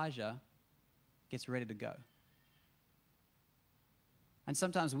so Elijah gets ready to go. And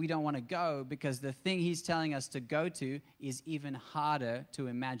sometimes we don't want to go because the thing he's telling us to go to is even harder to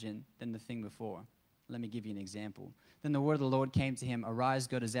imagine than the thing before. Let me give you an example. Then the word of the Lord came to him, arise,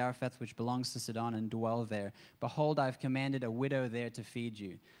 go to Zarephath, which belongs to Sidon, and dwell there. Behold, I have commanded a widow there to feed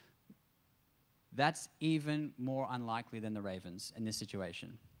you. That's even more unlikely than the ravens in this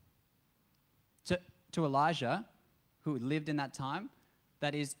situation. To Elijah, who lived in that time,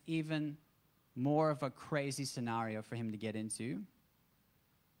 that is even more of a crazy scenario for him to get into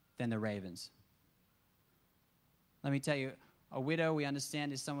than the ravens. Let me tell you, a widow, we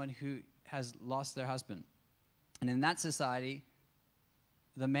understand, is someone who has lost their husband. And in that society,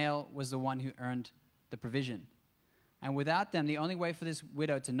 the male was the one who earned the provision. And without them, the only way for this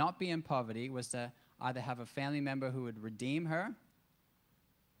widow to not be in poverty was to either have a family member who would redeem her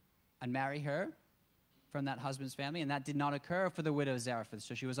and marry her from that husband's family, and that did not occur for the widow of Zarephath,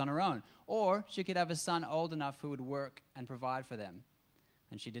 so she was on her own. Or she could have a son old enough who would work and provide for them.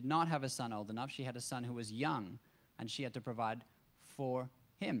 And she did not have a son old enough. She had a son who was young, and she had to provide for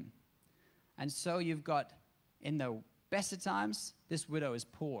him. And so you've got, in the best of times, this widow is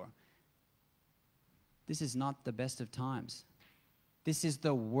poor. This is not the best of times. This is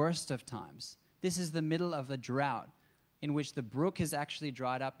the worst of times. This is the middle of a drought in which the brook has actually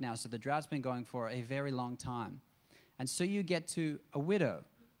dried up now. So the drought's been going for a very long time. And so you get to a widow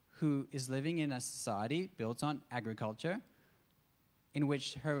who is living in a society built on agriculture, in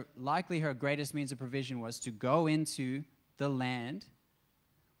which her greatest means of provision was to go into the land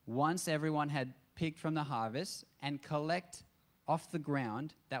once everyone had picked from the harvest and collect off the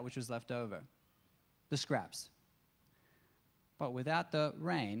ground that which was left over, the scraps. But without the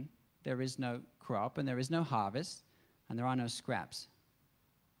rain, there is no crop and there is no harvest and there are no scraps.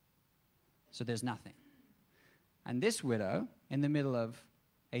 So there's nothing. And this widow, in the middle of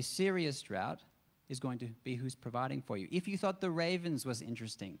a serious drought, is going to be who's providing for you. If you thought the ravens was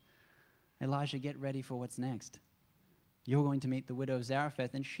interesting, Elijah, get ready for what's next. You're going to meet the widow of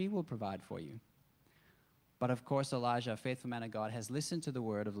Zarephath, and she will provide for you. But of course, Elijah, a faithful man of God, has listened to the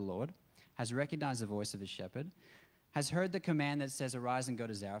word of the Lord, has recognized the voice of his shepherd, has heard the command that says, arise and go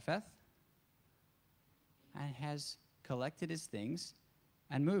to Zarephath, and has collected his things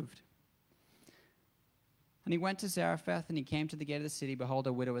and moved. And he went to Zarephath, and he came to the gate of the city. Behold,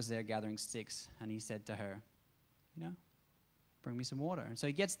 a widow was there gathering sticks. And he said to her, bring me some water. And so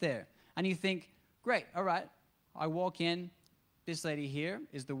he gets there. And you think, great, all right. I walk in. This lady here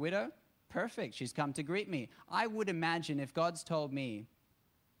is the widow. Perfect. She's come to greet me. I would imagine if God's told me,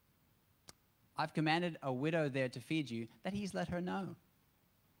 I've commanded a widow there to feed you, that he's let her know.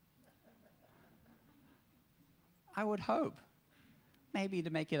 I would hope. Maybe to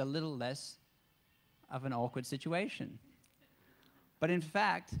make it a little less of an awkward situation. But in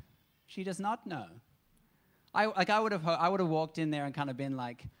fact, She does not know. I would have walked in there and kind of been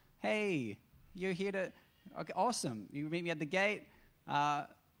like, hey, you're here to, okay, awesome. You meet me at the gate. The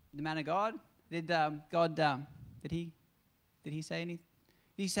man of God, did he say anything?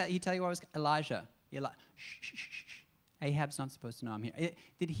 He tell you I was Elijah? You're like, shh, shh, shh, shh. Ahab's not supposed to know I'm here.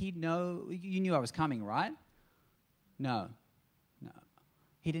 Did he know? You knew I was coming, right? No.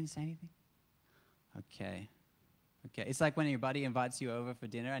 He didn't say anything? Okay. It's like when your buddy invites you over for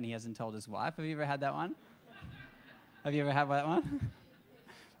dinner and he hasn't told his wife. Have you ever had that one? Have you ever had that one?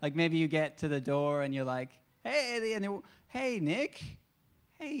 Like maybe you get to the door and you're like, hey, Nick.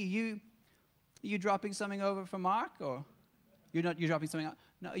 Hey, you dropping something over for Mark? Or you're dropping something out?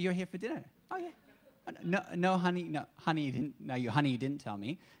 No, you're here for dinner. Oh, yeah. No, honey, you didn't tell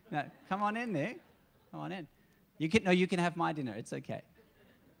me. No, come on in, Nick. Come on in. You can have my dinner. It's okay.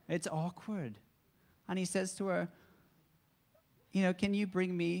 It's awkward. And he says to her, can you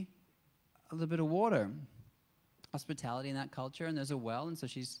bring me a little bit of water? Hospitality in that culture, and there's a well, and so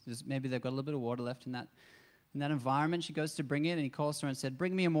maybe they've got a little bit of water left in that environment. She goes to bring it, and he calls her and said,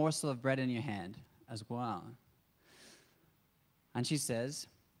 bring me a morsel of bread in your hand as well. And she says,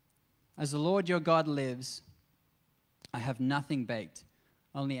 as the Lord your God lives, I have nothing baked,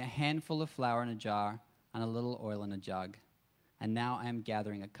 only a handful of flour in a jar and a little oil in a jug. And now I am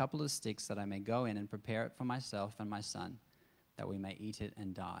gathering a couple of sticks that I may go in and prepare it for myself and my son, that we may eat it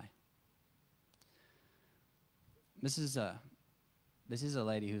and die. This is a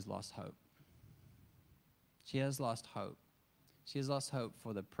lady who's lost hope. She has lost hope. She has lost hope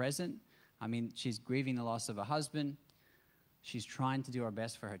for the present. I mean, she's grieving the loss of her husband. She's trying to do her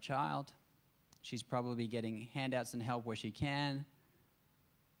best for her child. She's probably getting handouts and help where she can.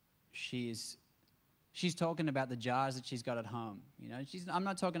 She's talking about the jars that she's got at home. I'm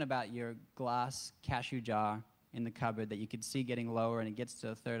not talking about your glass cashew jar in the cupboard that you could see getting lower and it gets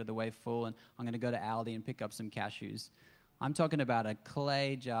to a third of the way full and I'm going to go to Aldi and pick up some cashews. I'm talking about a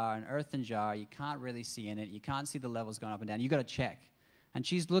clay jar, an earthen jar. You can't really see in it. You can't see the levels going up and down. You got to check. And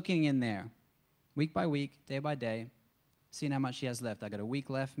she's looking in there week by week, day by day, seeing how much she has left. I got a week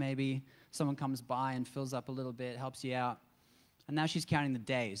left maybe. Someone comes by and fills up a little bit, helps you out. And now she's counting the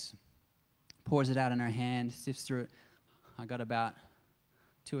days. Pours it out in her hand, sifts through it. I got about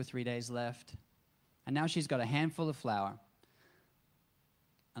 2 or 3 days left. And now she's got a handful of flour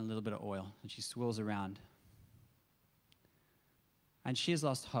and a little bit of oil, and she swirls around. And she has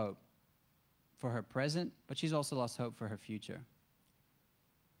lost hope for her present, but she's also lost hope for her future.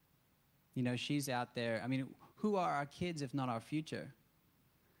 She's out there. I mean, who are our kids if not our future?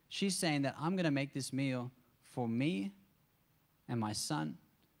 She's saying that I'm going to make this meal for me and my son,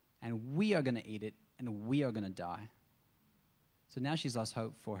 and we are going to eat it, and we are going to die. So now she's lost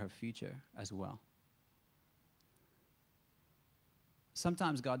hope for her future as well.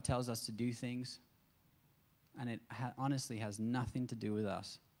 Sometimes God tells us to do things, and it honestly has nothing to do with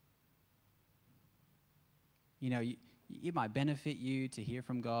us. It might benefit you to hear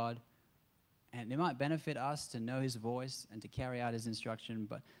from God, and it might benefit us to know His voice and to carry out His instruction,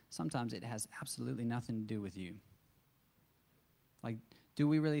 but sometimes it has absolutely nothing to do with you. Like, do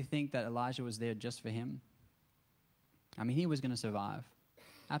we really think that Elijah was there just for him? I mean, he was going to survive.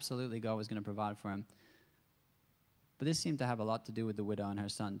 Absolutely, God was going to provide for him. But this seemed to have a lot to do with the widow and her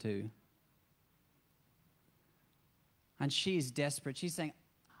son too. And she's desperate. She's saying,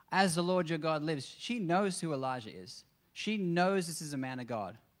 as the Lord your God lives. She knows who Elijah is. She knows this is a man of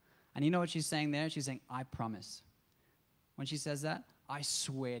God. And you know what she's saying there? She's saying, I promise. When she says that, I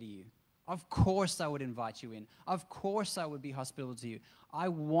swear to you. Of course I would invite you in. Of course I would be hospitable to you. I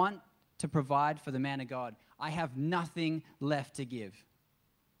want to provide for the man of God. I have nothing left to give.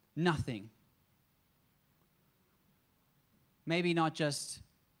 Nothing. Maybe not just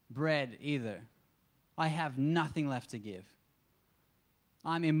bread either. I have nothing left to give.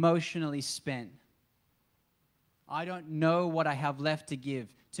 I'm emotionally spent. I don't know what I have left to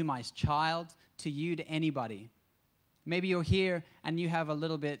give to my child, to you, to anybody. Maybe you're here and you have a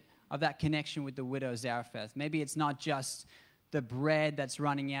little bit of that connection with the widow Zarephath. Maybe it's not just the bread that's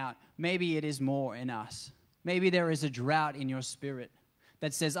running out. Maybe it is more in us. Maybe there is a drought in your spirit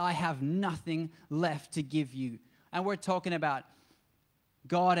that says, I have nothing left to give you. And we're talking about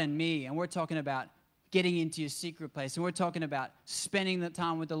God and me, and we're talking about getting into your secret place, and we're talking about spending the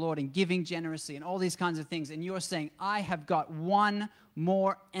time with the Lord and giving generously and all these kinds of things. And you're saying, I have got 1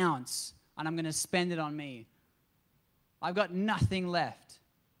 more ounce, and I'm going to spend it on me. I've got nothing left.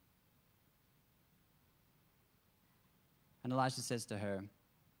 And Elijah says to her,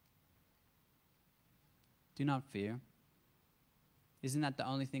 do not fear. Isn't that the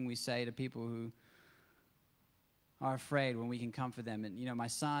only thing we say to people are afraid when we can comfort them. And, my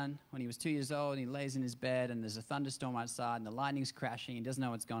son, when he was 2 years old, he lays in his bed and there's a thunderstorm outside and the lightning's crashing. He doesn't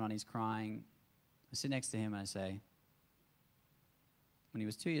know what's going on. He's crying. I sit next to him and I say, when he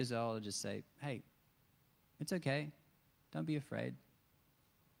was 2 years old, I just say, hey, it's okay. Don't be afraid.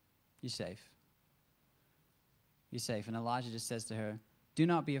 You're safe. You're safe. And Elijah just says to her, do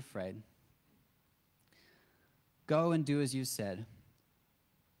not be afraid. Go and do as you said.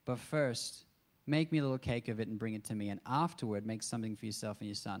 But first, make me a little cake of it and bring it to me. And afterward, make something for yourself and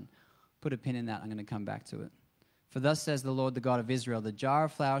your son. Put a pin in that. I'm going to come back to it. For thus says the Lord, the God of Israel, the jar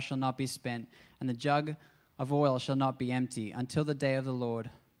of flour shall not be spent, and the jug of oil shall not be empty until the day of the Lord.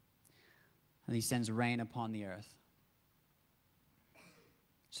 And he sends rain upon the earth.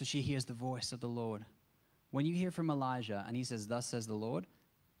 So she hears the voice of the Lord. When you hear from Elijah and he says, thus says the Lord,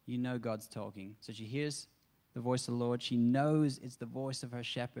 you know God's talking. So she hears the voice of the Lord. She knows it's the voice of her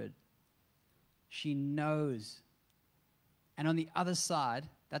shepherd. She knows. And on the other side,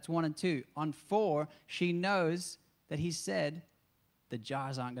 that's 1 and 2. On 4, she knows that he said, the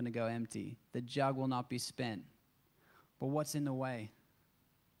jars aren't going to go empty. The jug will not be spent. But what's in the way?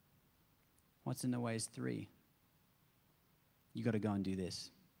 What's in the way is 3. You got to go and do this.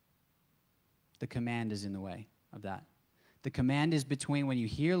 The command is in the way of that. The command is between when you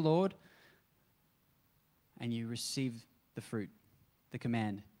hear Lord and you receive the fruit, the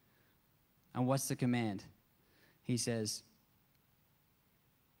command. And what's the command? He says,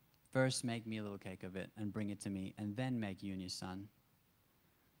 first make me a little cake of it and bring it to me, and then make you and your son.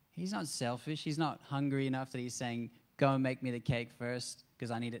 He's not selfish. He's not hungry enough that he's saying, go and make me the cake first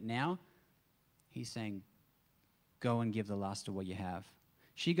because I need it now. He's saying, go and give the last of what you have.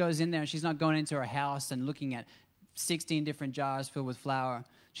 She goes in there and she's not going into her house and looking at 16 different jars filled with flour.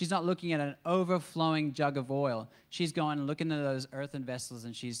 She's not looking at an overflowing jug of oil. She's going and looking at those earthen vessels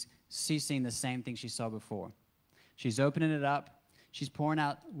and she's seeing the same thing she saw before. She's opening it up. She's pouring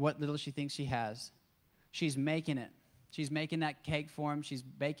out what little she thinks she has. She's making it. She's making that cake for him. She's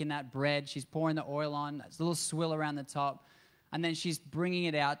baking that bread. She's pouring the oil on. There's a little swill around the top. And then she's bringing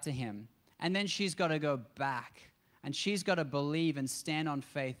it out to him. And then she's got to go back. And she's got to believe and stand on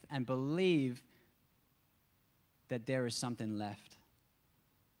faith and believe that there is something left.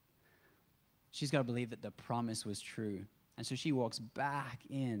 She's got to believe that the promise was true. And so she walks back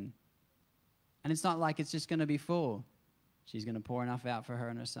in. And it's not like it's just going to be full. She's going to pour enough out for her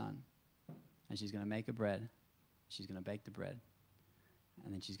and her son. And she's going to make a bread. She's going to bake the bread.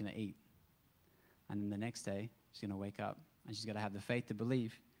 And then she's going to eat. And then the next day, she's going to wake up. And she's got to have the faith to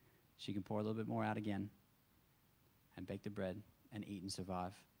believe she can pour a little bit more out again. And bake the bread and eat and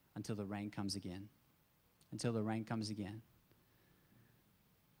survive until the rain comes again. Until the rain comes again.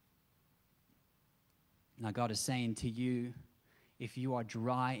 Now God is saying to you, if you are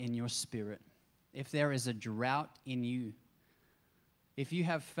dry in your spirit, if there is a drought in you, if you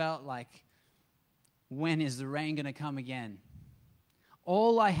have felt like, when is the rain going to come again?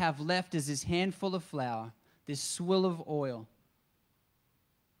 All I have left is this handful of flour, this swill of oil.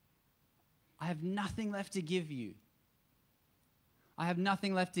 I have nothing left to give you. I have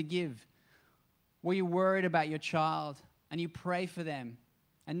nothing left to give. Were you worried about your child and you pray for them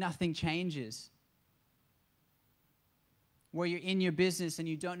and nothing changes? Where you're in your business and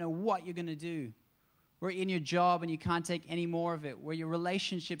you don't know what you're going to do. Where you're in your job and you can't take any more of it. Where your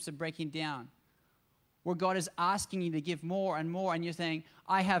relationships are breaking down. Where God is asking you to give more and more and you're saying,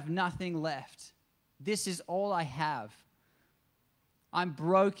 I have nothing left. This is all I have. I'm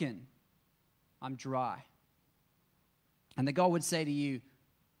broken. I'm dry. And that God would say to you,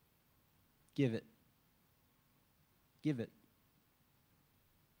 give it. Give it.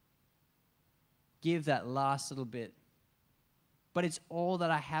 Give that last little bit. But it's all that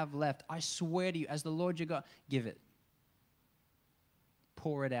I have left. I swear to you, as the Lord your God, give it.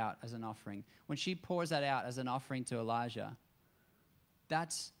 Pour it out as an offering. When she pours that out as an offering to Elijah,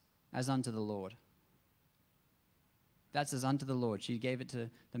 that's as unto the Lord. That's as unto the Lord. She gave it to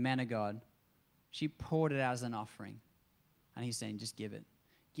the man of God. She poured it out as an offering. And he's saying, just give it.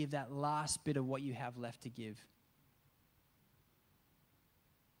 Give that last bit of what you have left to give.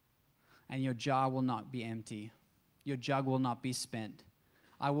 And your jar will not be empty. Your jug will not be spent.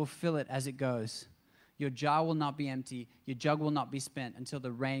 I will fill it as it goes. Your jar will not be empty. Your jug will not be spent until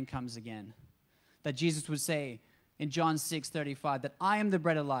the rain comes again. That Jesus would say in John 6:35 that I am the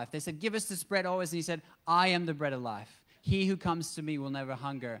bread of life. They said, give us this bread always. And he said, I am the bread of life. He who comes to me will never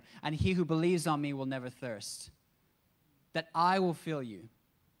hunger. And he who believes on me will never thirst. That I will fill you.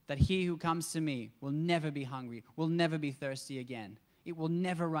 That he who comes to me will never be hungry, will never be thirsty again. It will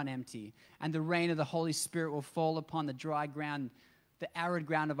never run empty. And the rain of the Holy Spirit will fall upon the dry ground, the arid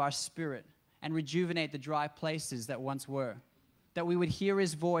ground of our spirit. and rejuvenate the dry places that once were. That we would hear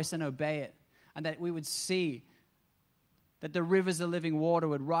his voice and obey it, and that we would see that the rivers of living water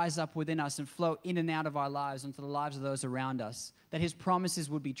would rise up within us and flow in and out of our lives into the lives of those around us. That his promises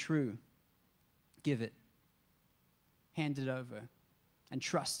would be true. Give it. Hand it over. And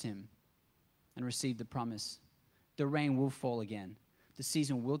trust him. And receive the promise. The rain will fall again. The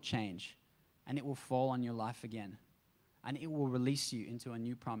season will change. And it will fall on your life again. And it will release you into a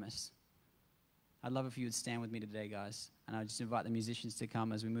new promise. I'd love if you would stand with me today, guys. And I'll just invite the musicians to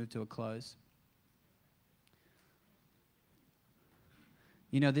come as we move to a close.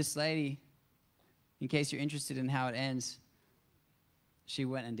 You know, this lady, in case you're interested in how it ends, she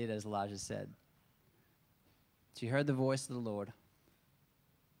went and did as Elijah said. She heard the voice of the Lord.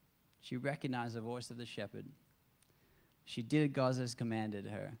 She recognized the voice of the shepherd. She did as God has commanded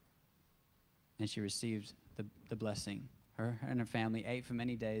her. And she received the blessing. Her and her family ate for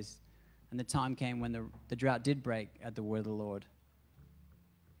many days. And the time came when the drought did break at the word of the Lord.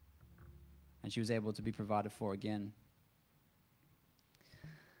 And she was able to be provided for again.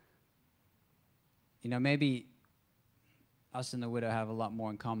 You know, maybe us and the widow have a lot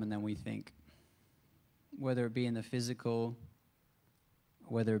more in common than we think. Whether it be in the physical,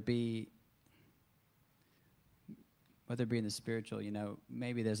 whether it be in the spiritual, you know,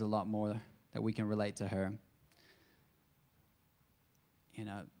 maybe there's a lot more that we can relate to her. You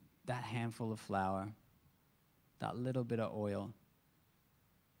know, that handful of flour, that little bit of oil,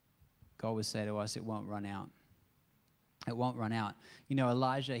 God would say to us, it won't run out. It won't run out. You know,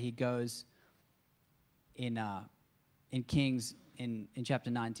 Elijah, he goes in Kings, in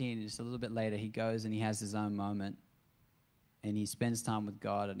chapter 19, just a little bit later, he goes and he has his own moment. And he spends time with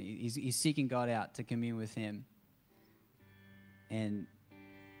God, and he's seeking God out to commune with him. And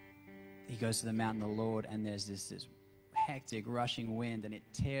he goes to the mountain of the Lord, and there's this hectic, rushing wind, and it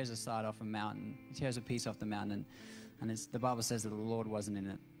tears a side off a mountain. It tears a piece off the mountain. And the Bible says that the Lord wasn't in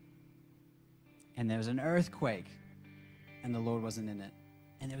it. And there was an earthquake, and the Lord wasn't in it.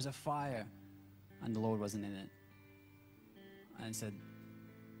 And there was a fire, and the Lord wasn't in it. And it said,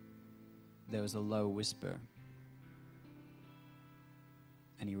 there was a low whisper.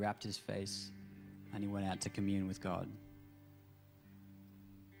 And he wrapped his face, and he went out to commune with God.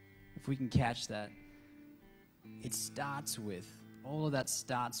 If we can catch that, all of that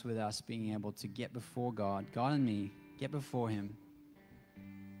starts with us being able to get before God and me, get before him,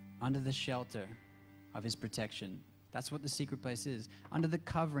 under the shelter of his protection. That's what the secret place is. Under the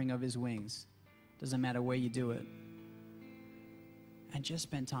covering of his wings. Doesn't matter where you do it. And just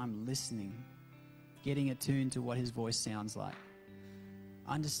spend time listening, getting attuned to what his voice sounds like.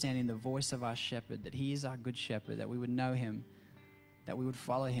 Understanding the voice of our shepherd, that he is our good shepherd, that we would know him, that we would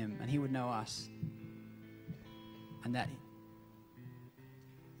follow him, and he would know us. And that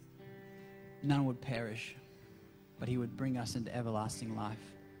none would perish, but he would bring us into everlasting life.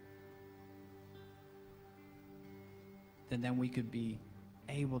 Then we could be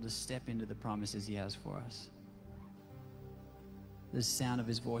able to step into the promises he has for us. The sound of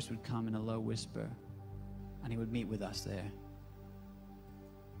his voice would come in a low whisper, and he would meet with us there.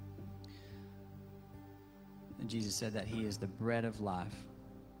 And Jesus said that he is the bread of life,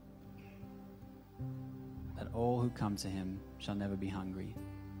 that all who come to him shall never be hungry,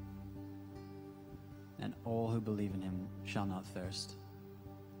 and all who believe in him shall not thirst.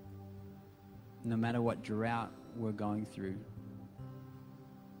 No matter what drought we're going through,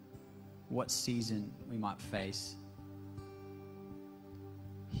 what season we might face,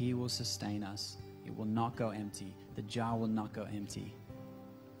 he will sustain us. It will not go empty. The jar will not go empty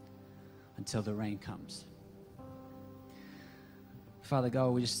until the rain comes. Father God,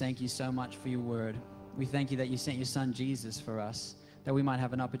 we just thank you so much for your word. We thank you that you sent your son Jesus for us, that we might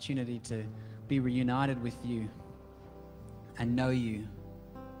have an opportunity to be reunited with you and know you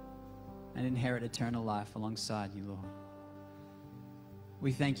and inherit eternal life alongside you, Lord.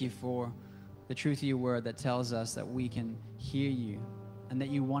 We thank you for the truth of your word that tells us that we can hear you and that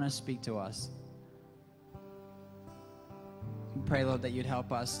you want to speak to us. We pray, Lord, that you'd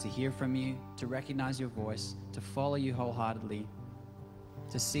help us to hear from you, to recognize your voice, to follow you wholeheartedly,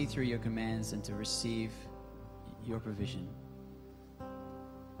 to see through your commands and to receive your provision.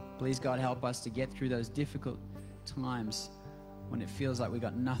 Please, God, help us to get through those difficult times when it feels like we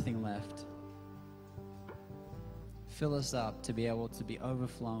got nothing left. Fill us up to be able to be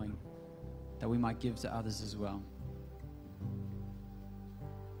overflowing, that we might give to others as well.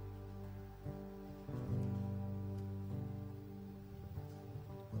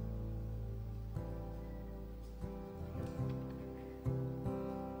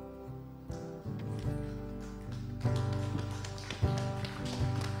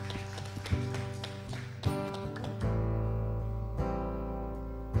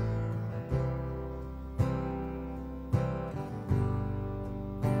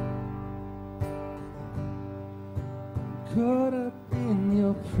 caught up in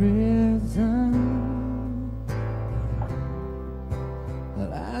your prison.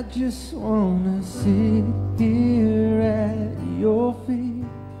 But I just wanna sit here at your feet.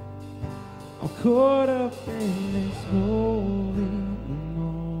 I'm caught up in this holy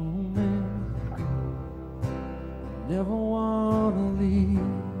moment. Never wanna leave.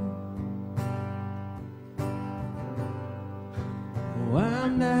 Oh,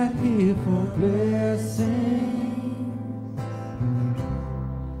 I'm not here for blessings.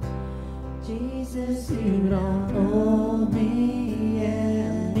 Jesus, you don't owe me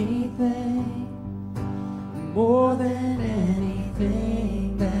anything more than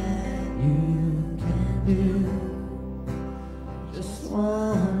anything that you can do. Just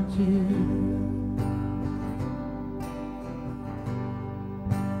want you.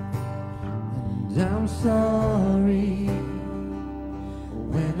 And I'm sorry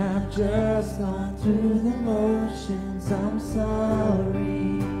when I've just gone through the motions. I'm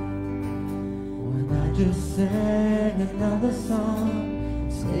sorry when I just sang another song.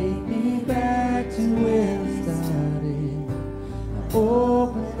 Take me back to where we started. I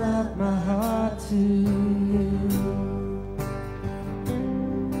open up my heart to you.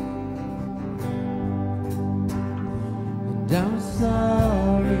 And I'm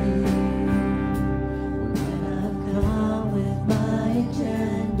sorry when I've come with my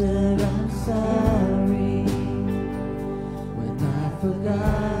agenda. I'm sorry when I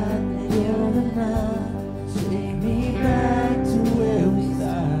forgot that you're enough. Take me back to where we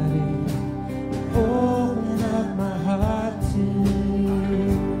started. Open up my heart to you.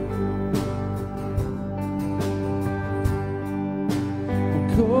 I'm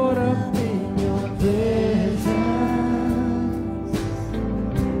caught up in your presence,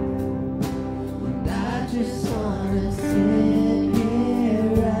 and I just wanna sit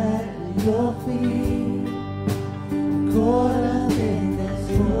here at your feet. I'm caught up in this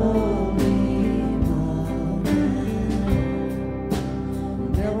holy moment.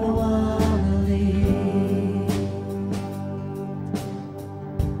 Never wanna leave.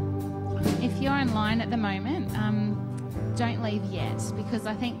 If you're online at the moment, don't leave yet, because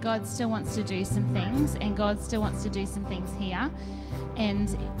I think God still wants to do some things, and God still wants to do some things here.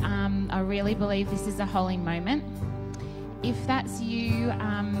 And I really believe this is a holy moment. If that's you,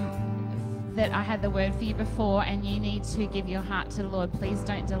 that I had the word for you before, and you need to give your heart to the Lord, please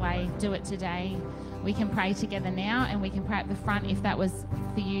don't delay. Do it today. We can pray together now, and we can pray at the front if that was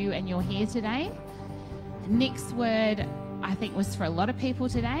for you and you're here today. Nick's word, I think, was for a lot of people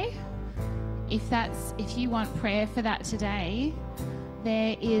today. If you want prayer for that today,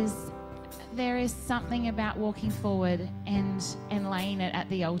 there is something about walking forward and laying it at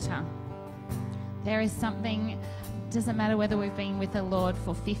the altar. There is something. Doesn't matter whether we've been with the Lord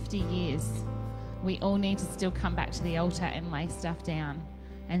for 50 years. We all need to still come back to the altar and lay stuff down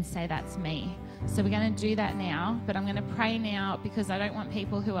and say, that's me. So we're going to do that now, but I'm going to pray now, because I don't want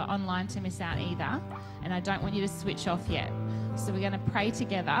people who are online to miss out either, and I don't want you to switch off yet. So we're going to pray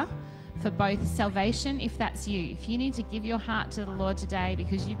together for both salvation, if that's you. If you need to give your heart to the Lord today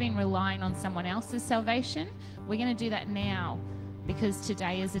because you've been relying on someone else's salvation, we're going to do that now, because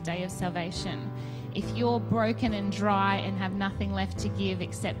today is a day of salvation. If you're broken and dry and have nothing left to give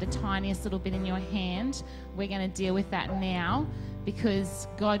except the tiniest little bit in your hand, we're going to deal with that now, because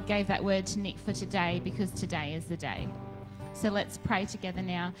God gave that word to Nick for today, because today is the day. So let's pray together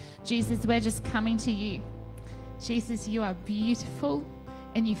now. Jesus, we're just coming to you. Jesus, you are beautiful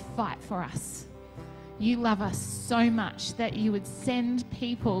and you fight for us. You love us so much that you would send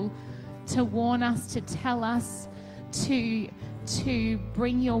people to warn us, to tell us, to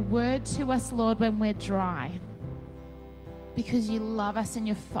bring your word to us, Lord, when we're dry, because you love us and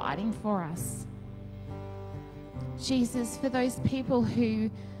you're fighting for us. Jesus, for those people who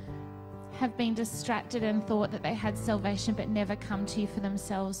have been distracted and thought that they had salvation but never come to you for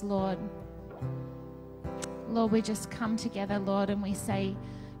themselves, Lord, we just come together, Lord, and we say,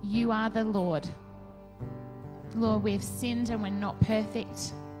 you are the Lord. Lord, we've sinned and we're not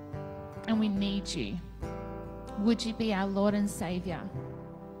perfect, and we need you. Would you be our Lord and Savior?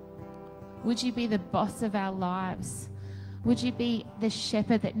 Would you be the boss of our lives? Would you be the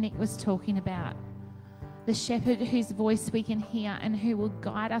shepherd that Nick was talking about? The shepherd whose voice we can hear and who will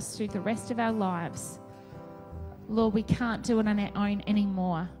guide us through the rest of our lives. Lord, we can't do it on our own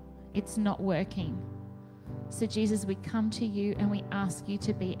anymore. It's not working. So Jesus, we come to you and we ask you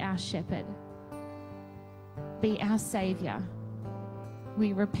to be our shepherd. Be our Savior.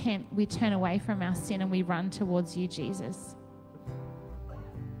 We repent, we turn away from our sin, and we run towards you, Jesus.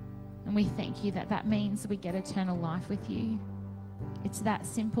 And we thank you that that means we get eternal life with you. It's that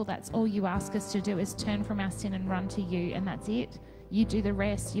simple. That's all you ask us to do, is turn from our sin and run to you, and that's it. You do the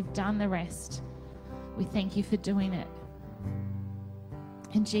rest. You've done the rest. We thank you for doing it.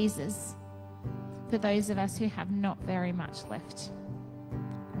 And Jesus, for those of us who have not very much left,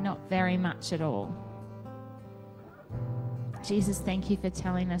 not very much at all, Jesus, thank you for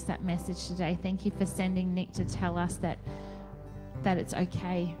telling us that message today. Thank you for sending Nick to tell us that it's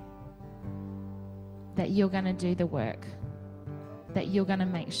okay, that you're going to do the work, that you're going to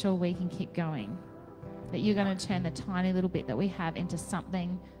make sure we can keep going, that you're going to turn the tiny little bit that we have into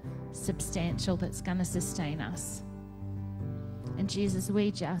something substantial that's going to sustain us. And Jesus,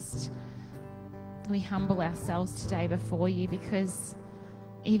 we humble ourselves today before you, because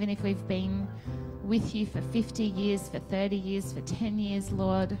even if we've been with you for 50 years, for 30 years, for 10 years,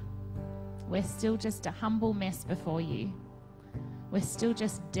 Lord, we're still just a humble mess before you. We're still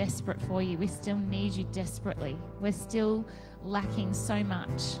just desperate for you. We still need you desperately. We're still lacking so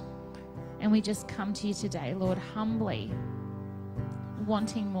much. And we just come to you today, Lord, humbly,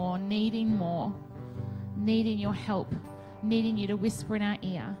 wanting more, needing your help, needing you to whisper in our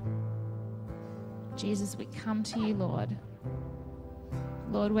ear. Jesus, we come to you, Lord.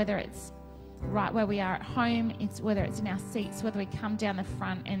 Lord, whether it's right where we are at home, whether it's in our seats, whether we come down the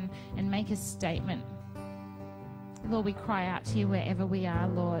front and make a statement. Lord, we cry out to you wherever we are,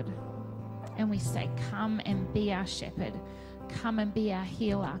 Lord. And we say, come and be our shepherd. Come and be our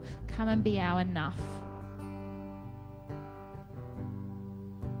healer. Come and be our enough.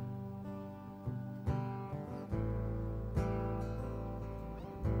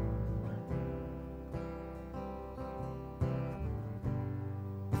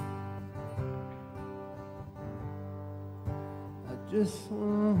 Just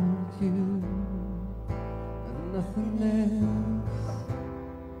want you and nothing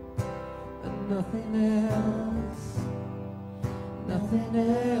else, and nothing else, nothing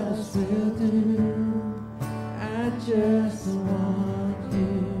else will do. I just want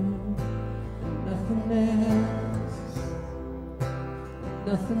you and nothing else,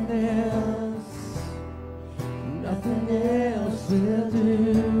 nothing else, nothing else will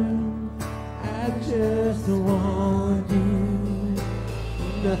do. I just want you.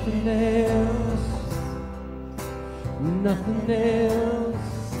 Nothing else, nothing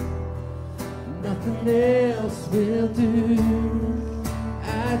else, nothing else will do.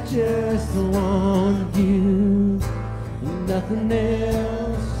 I just want you. Nothing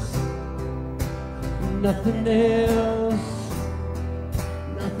else, nothing else,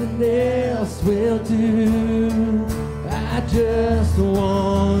 nothing else will do. I just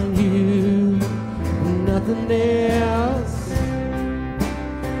want you. Nothing else.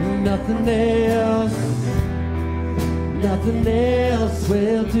 Nothing else, nothing else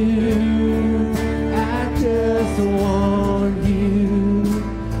will do. I just want you.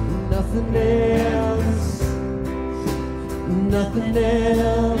 Nothing else, nothing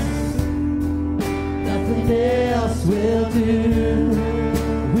else, nothing else will do.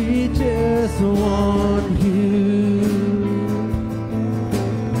 We just want you.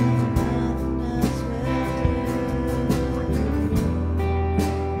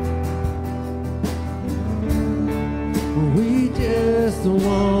 We just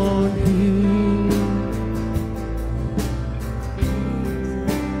want you.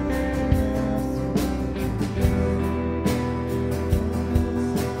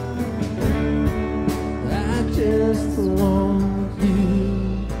 I just want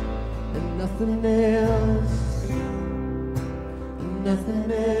you and nothing else,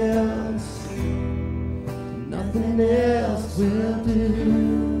 nothing else, nothing else will do.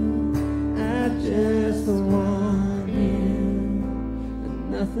 I just want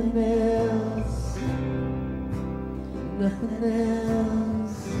nothing else, nothing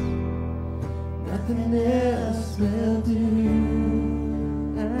else, nothing else will do.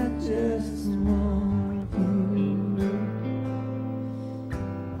 I just want you.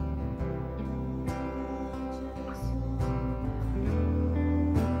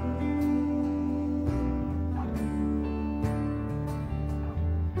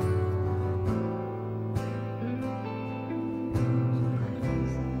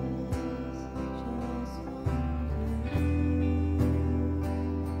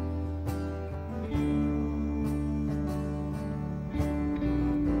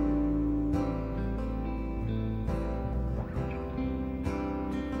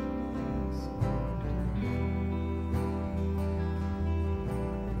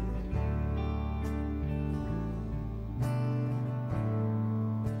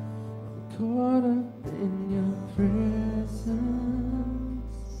 Caught up in your presence,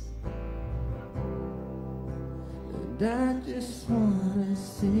 and I just want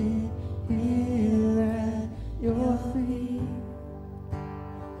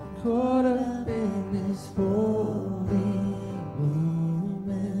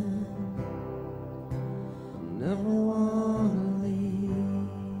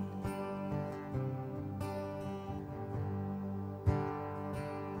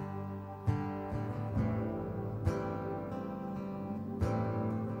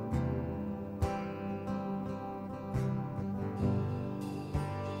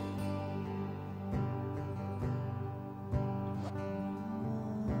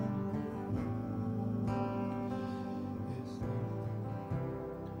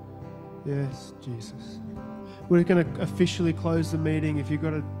Yes, Jesus. We're going to officially close the meeting. If you've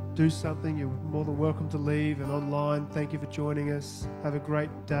got to do something, you're more than welcome to leave. And online, thank you for joining us. Have a great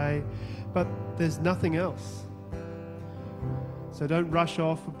day. But there's nothing else. So don't rush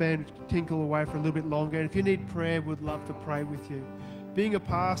off. The band tinkle away for a little bit longer. And if you need prayer, we'd love to pray with you. Being a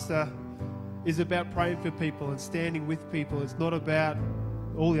pastor is about praying for people and standing with people. It's not about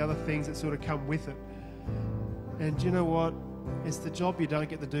all the other things that sort of come with it. And you know what? It's the job you don't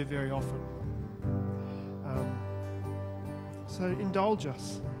get to do very often. So indulge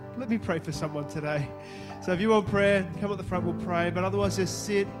us. Let me pray for someone today. So if you want prayer, come at the front, we'll pray. But otherwise, just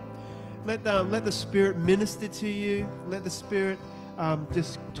sit. Let the Spirit minister to you. Let the Spirit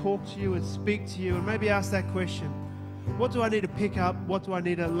just talk to you and speak to you. And maybe ask that question. What do I need to pick up? What do I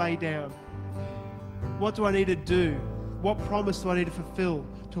need to lay down? What do I need to do? What promise do I need to fulfill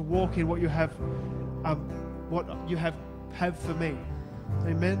to walk in what you have for me?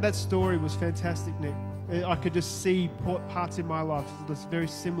 Amen. That story was fantastic, Nick. I could just see parts in my life, just very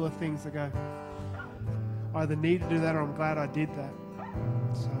similar things that go, I either need to do that or I'm glad I did that.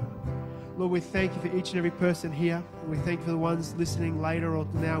 So, Lord, we thank you for each and every person here. We thank you for the ones listening later or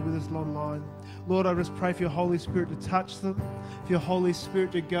now with us online. Lord, I just pray for your Holy Spirit to touch them, for your Holy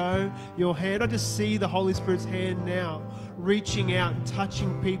Spirit to go, your hand. I just see the Holy Spirit's hand now, reaching out and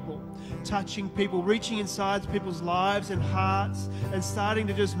touching people, reaching inside people's lives and hearts and starting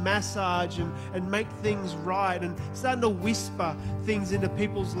to just massage and make things right and starting to whisper things into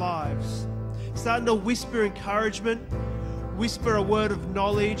people's lives, starting to whisper encouragement, whisper a word of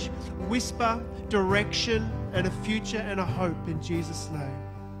knowledge, whisper direction and a future and a hope in Jesus' name.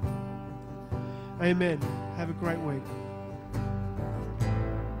 Amen. Have a great week.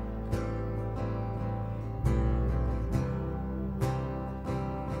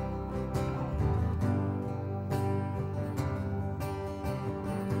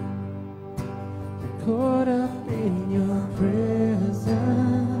 Caught up in your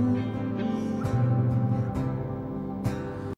presence.